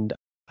me. And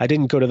I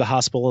didn't go to the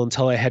hospital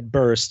until I had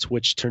burst,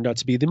 which turned out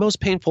to be the most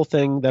painful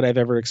thing that I've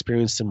ever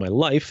experienced in my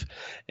life,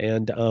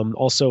 and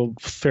also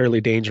fairly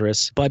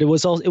dangerous. But it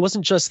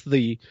wasn't just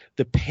the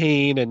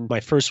pain and my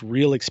first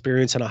real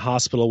experience in a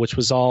hospital, which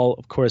was all,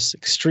 of course,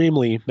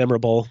 extremely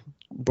memorable,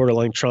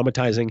 borderline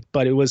traumatizing,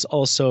 but it was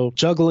also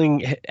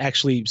juggling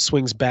actually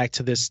swings back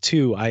to this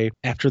too.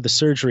 After the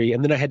surgery,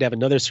 and then I had to have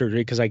another surgery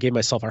because I gave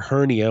myself a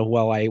hernia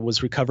while I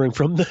was recovering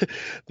from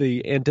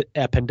the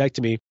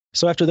appendectomy.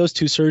 So after those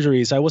two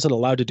surgeries, I wasn't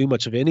allowed to do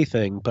much of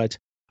anything, but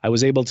I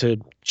was able to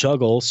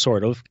juggle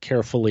sort of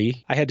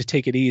carefully. I had to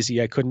take it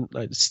easy. I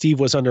couldn't, Steve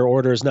was under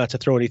orders not to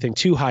throw anything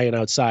too high and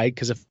outside,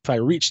 because if I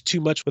reached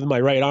too much with my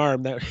right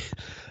arm, that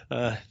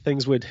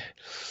things would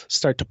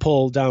start to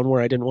pull down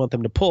where I didn't want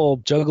them to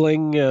pull.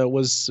 Juggling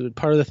was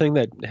part of the thing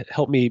that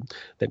helped me,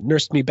 that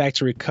nursed me back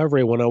to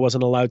recovery when I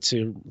wasn't allowed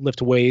to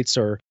lift weights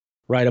or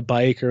ride a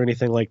bike or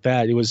anything like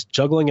that. It was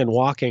juggling and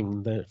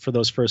walking for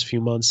those first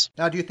few months.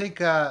 Now, do you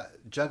think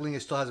juggling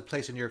still has a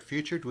place in your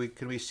future?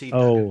 Can we see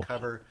Doug and Oh,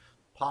 Cover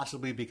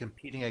possibly be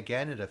competing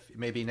again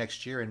maybe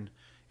next year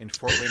in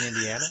Fort Wayne,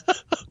 Indiana?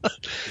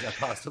 Is that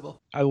possible?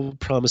 I will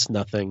promise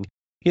nothing.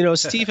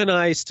 Steve and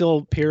I still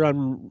appear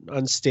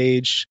on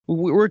stage.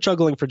 We're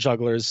juggling for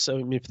jugglers. I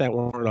mean, if that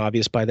weren't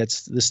obvious by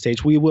this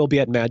stage, we will be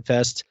at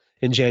MadFest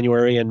in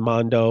January and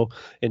Mondo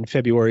in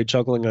February,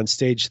 juggling on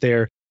stage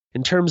there.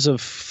 In terms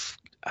of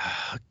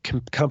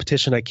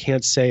competition, I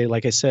can't say.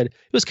 Like I said, it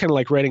was kind of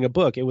like writing a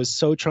book. It was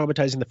so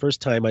traumatizing the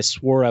first time, I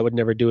swore I would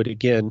never do it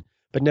again.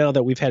 But now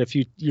that we've had a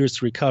few years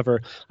to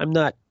recover, I'm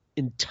not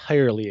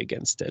entirely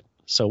against it.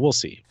 So we'll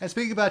see. And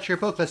speaking about your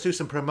book, let's do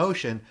some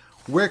promotion.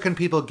 Where can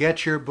people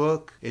get your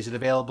book? Is it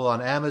available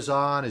on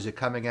Amazon? Is it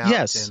coming out?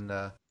 Yes.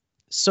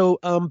 So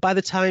by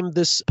the time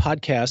this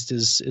podcast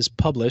is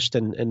published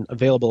and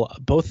available,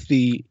 both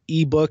the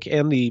ebook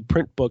and the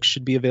print book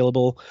should be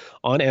available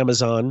on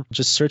Amazon.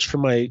 Just search for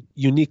my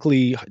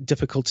uniquely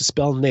difficult to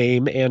spell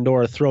name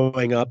and/or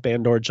throwing up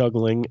and/or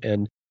juggling,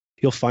 and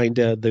you'll find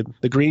the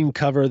green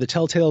cover, the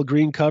telltale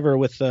green cover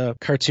with the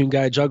cartoon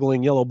guy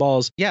juggling yellow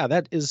balls. Yeah,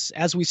 that is,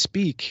 as we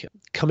speak,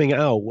 coming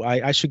out.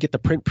 I should get the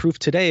print proof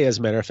today, as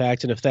a matter of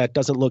fact. And if that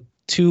doesn't look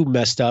too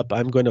messed up,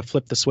 I'm going to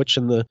flip the switch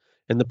and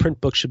the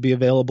print book should be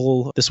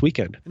available this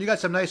weekend. And you got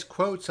some nice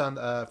quotes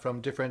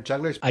from different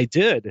jugglers. I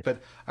did.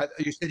 But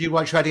you said you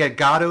want to try to get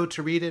Gatto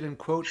to read it and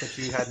quote, but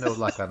you had no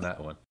luck on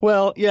that one.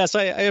 Well, yes,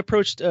 I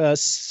approached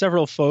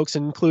several folks,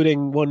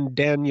 including one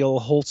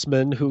Daniel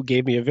Holtzman, who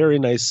gave me a very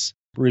nice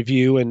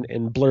review and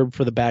blurb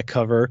for the back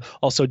cover.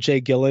 Also, Jay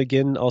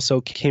Gilligan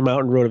also came out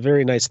and wrote a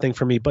very nice thing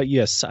for me. But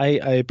yes, I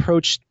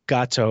approached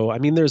Gatto. I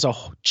mean, there's a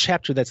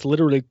chapter that's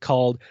literally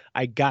called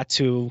 "I Got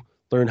to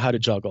Learn How to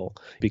Juggle,"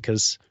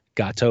 because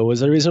Gatto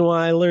was the reason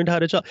why I learned how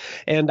to juggle.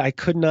 And I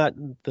could not,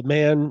 the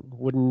man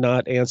would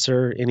not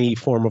answer any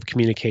form of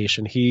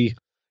communication. He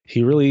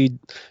really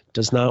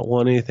does not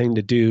want anything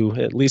to do,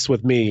 at least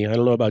with me. I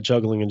don't know about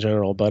juggling in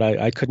general, but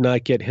I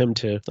couldn't get him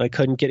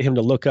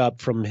to look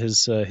up from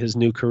his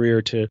new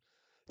career to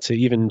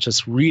even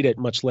just read it,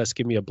 much less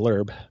give me a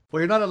blurb. Well,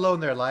 you're not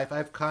alone there, Life.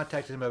 I've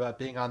contacted him about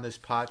being on this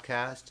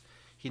podcast.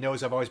 He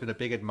knows I've always been a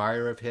big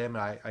admirer of him.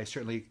 I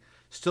certainly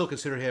still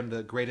consider him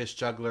the greatest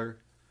juggler,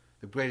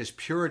 the greatest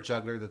pure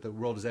juggler that the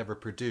world has ever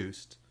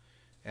produced.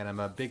 And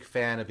I'm a big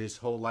fan of his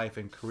whole life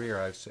and career.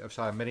 I've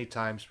saw him many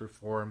times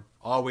perform,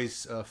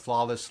 always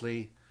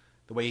flawlessly.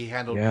 The way he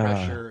handled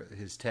pressure,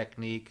 his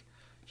technique.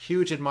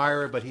 Huge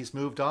admirer, but he's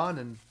moved on.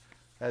 And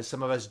as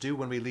some of us do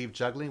when we leave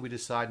juggling, we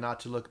decide not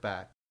to look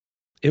back.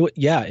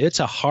 It's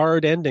a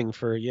hard ending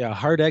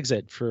hard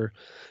exit for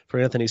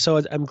Anthony.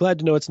 So I'm glad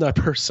to know it's not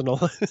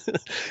personal.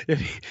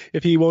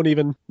 if he won't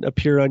even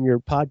appear on your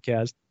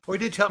podcast. Well,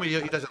 he did tell me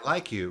he doesn't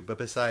like you, but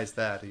besides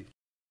that,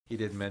 he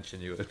didn't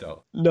mention you at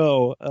all.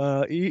 No,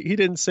 he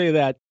didn't say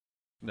that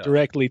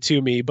directly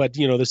to me, but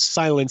the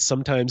silence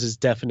sometimes is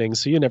deafening,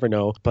 so you never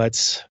know.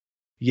 But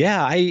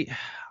yeah, I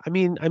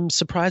mean, I'm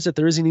surprised that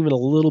there isn't even a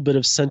little bit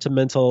of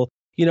sentimental.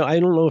 I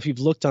don't know if you've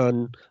looked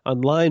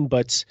online,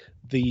 but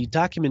the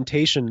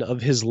documentation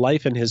of his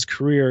life and his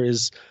career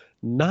is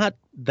not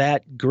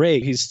that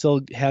great. He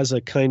still has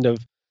a kind of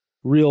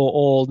real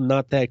old,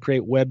 not that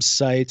great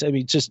website. I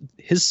mean, just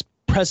his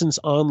presence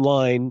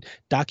online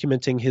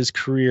documenting his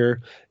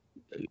career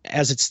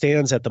as it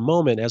stands at the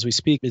moment, as we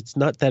speak, it's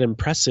not that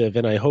impressive.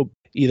 And I hope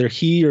either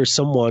he or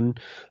someone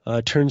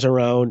turns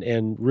around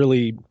and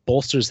really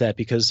bolsters that,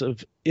 because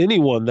of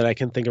anyone that I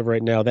can think of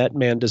right now, that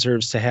man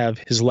deserves to have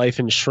his life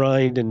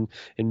enshrined in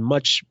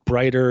much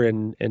brighter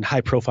and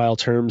high-profile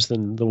terms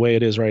than the way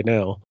it is right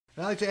now.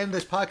 I'd like to end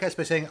this podcast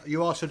by saying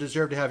you also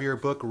deserve to have your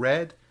book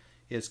read.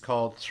 It's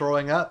called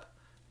Throwing Up,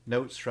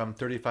 Notes from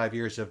 35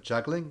 Years of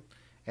Juggling.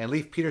 And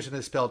Leif Peterson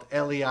is spelled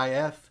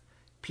Leif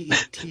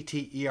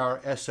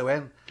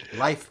Petterson,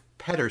 Leif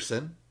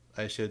Petterson,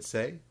 I should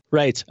say.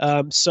 Right.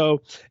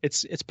 So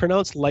it's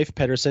pronounced Leif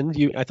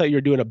Petterson. I thought you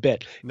were doing a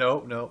bit.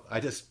 No.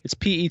 It's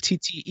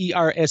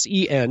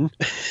Pettersen.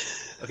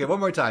 Okay, one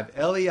more time.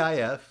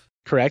 Leif.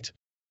 Correct.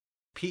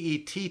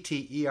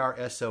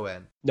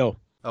 Petterson. No.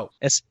 Oh.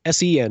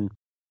 Sen.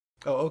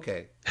 Oh,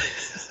 okay.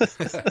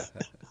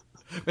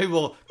 Maybe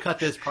we'll cut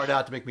this part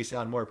out to make me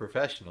sound more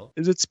professional.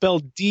 Is it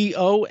spelled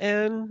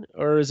Don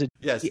or is it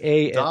Yes,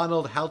 D-A-N?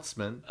 Donald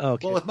Holtzman.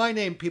 Okay. Well, with my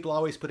name, people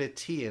always put a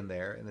T in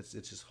there, and it's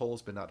just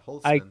Holtzman, not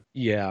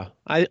Holtzman.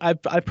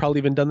 I've probably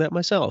even done that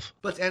myself.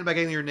 Let's end by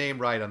getting your name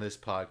right on this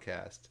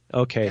podcast.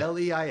 Okay.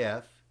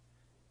 Leif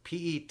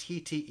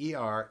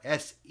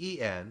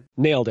Pettersen.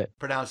 Nailed it.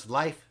 Pronounced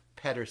Leif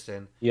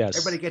Petterson. Yes.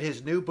 Everybody get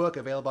his new book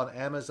available on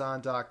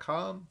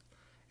Amazon.com.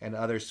 And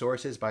other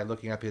sources by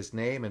looking up his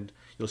name, and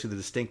you'll see the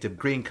distinctive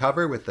green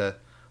cover with the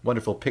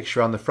wonderful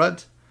picture on the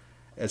front.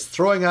 It's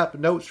Throwing Up,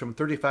 Notes from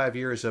 35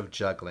 Years of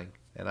Juggling.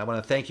 And I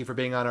want to thank you for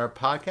being on our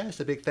podcast.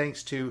 A big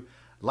thanks to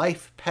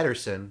Leif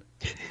Petterson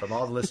from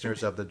all the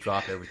listeners of the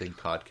Drop Everything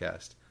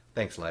podcast.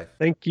 Thanks, Leif.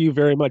 Thank you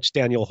very much,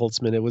 Daniel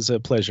Holtzman. It was a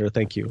pleasure.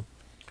 Thank you.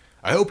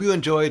 I hope you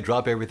enjoyed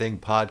Drop Everything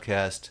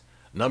podcast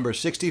Number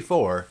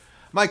 64,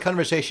 my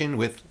conversation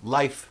with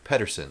Leif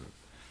Pettersson,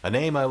 a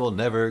name I will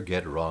never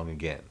get wrong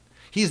again.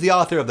 He's the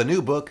author of the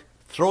new book,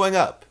 Throwing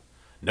Up,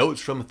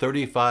 Notes from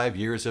 35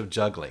 Years of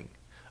Juggling,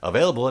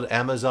 available at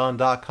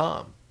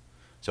Amazon.com.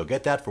 So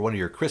get that for one of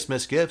your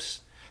Christmas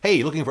gifts.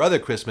 Hey, looking for other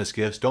Christmas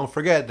gifts, don't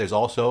forget there's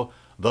also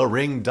The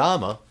Ring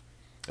Dama,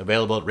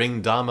 available at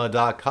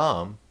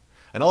ringdama.com,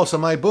 and also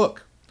my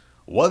book,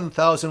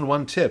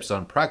 1001 Tips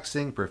on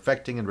Practicing,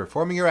 Perfecting, and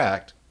Performing Your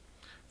Act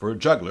for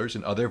Jugglers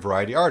and Other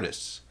Variety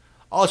Artists,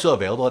 also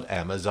available at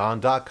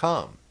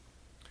Amazon.com.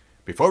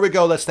 Before we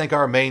go, let's thank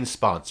our main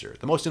sponsor,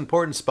 the most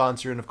important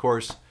sponsor, and of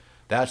course,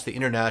 that's the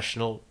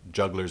International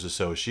Jugglers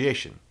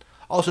Association,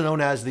 also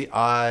known as the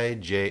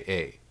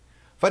IJA.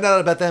 Find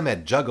out about them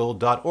at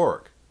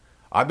juggle.org.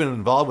 I've been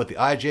involved with the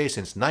IJA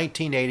since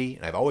 1980,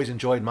 and I've always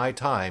enjoyed my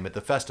time at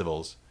the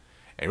festivals,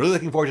 and really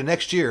looking forward to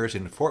next year's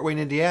in Fort Wayne,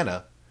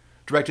 Indiana,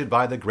 directed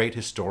by the great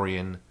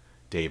historian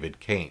David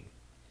Kane.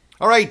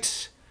 All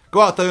right,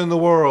 go out there in the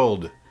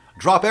world,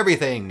 drop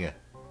everything,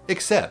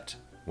 except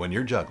when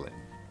you're juggling.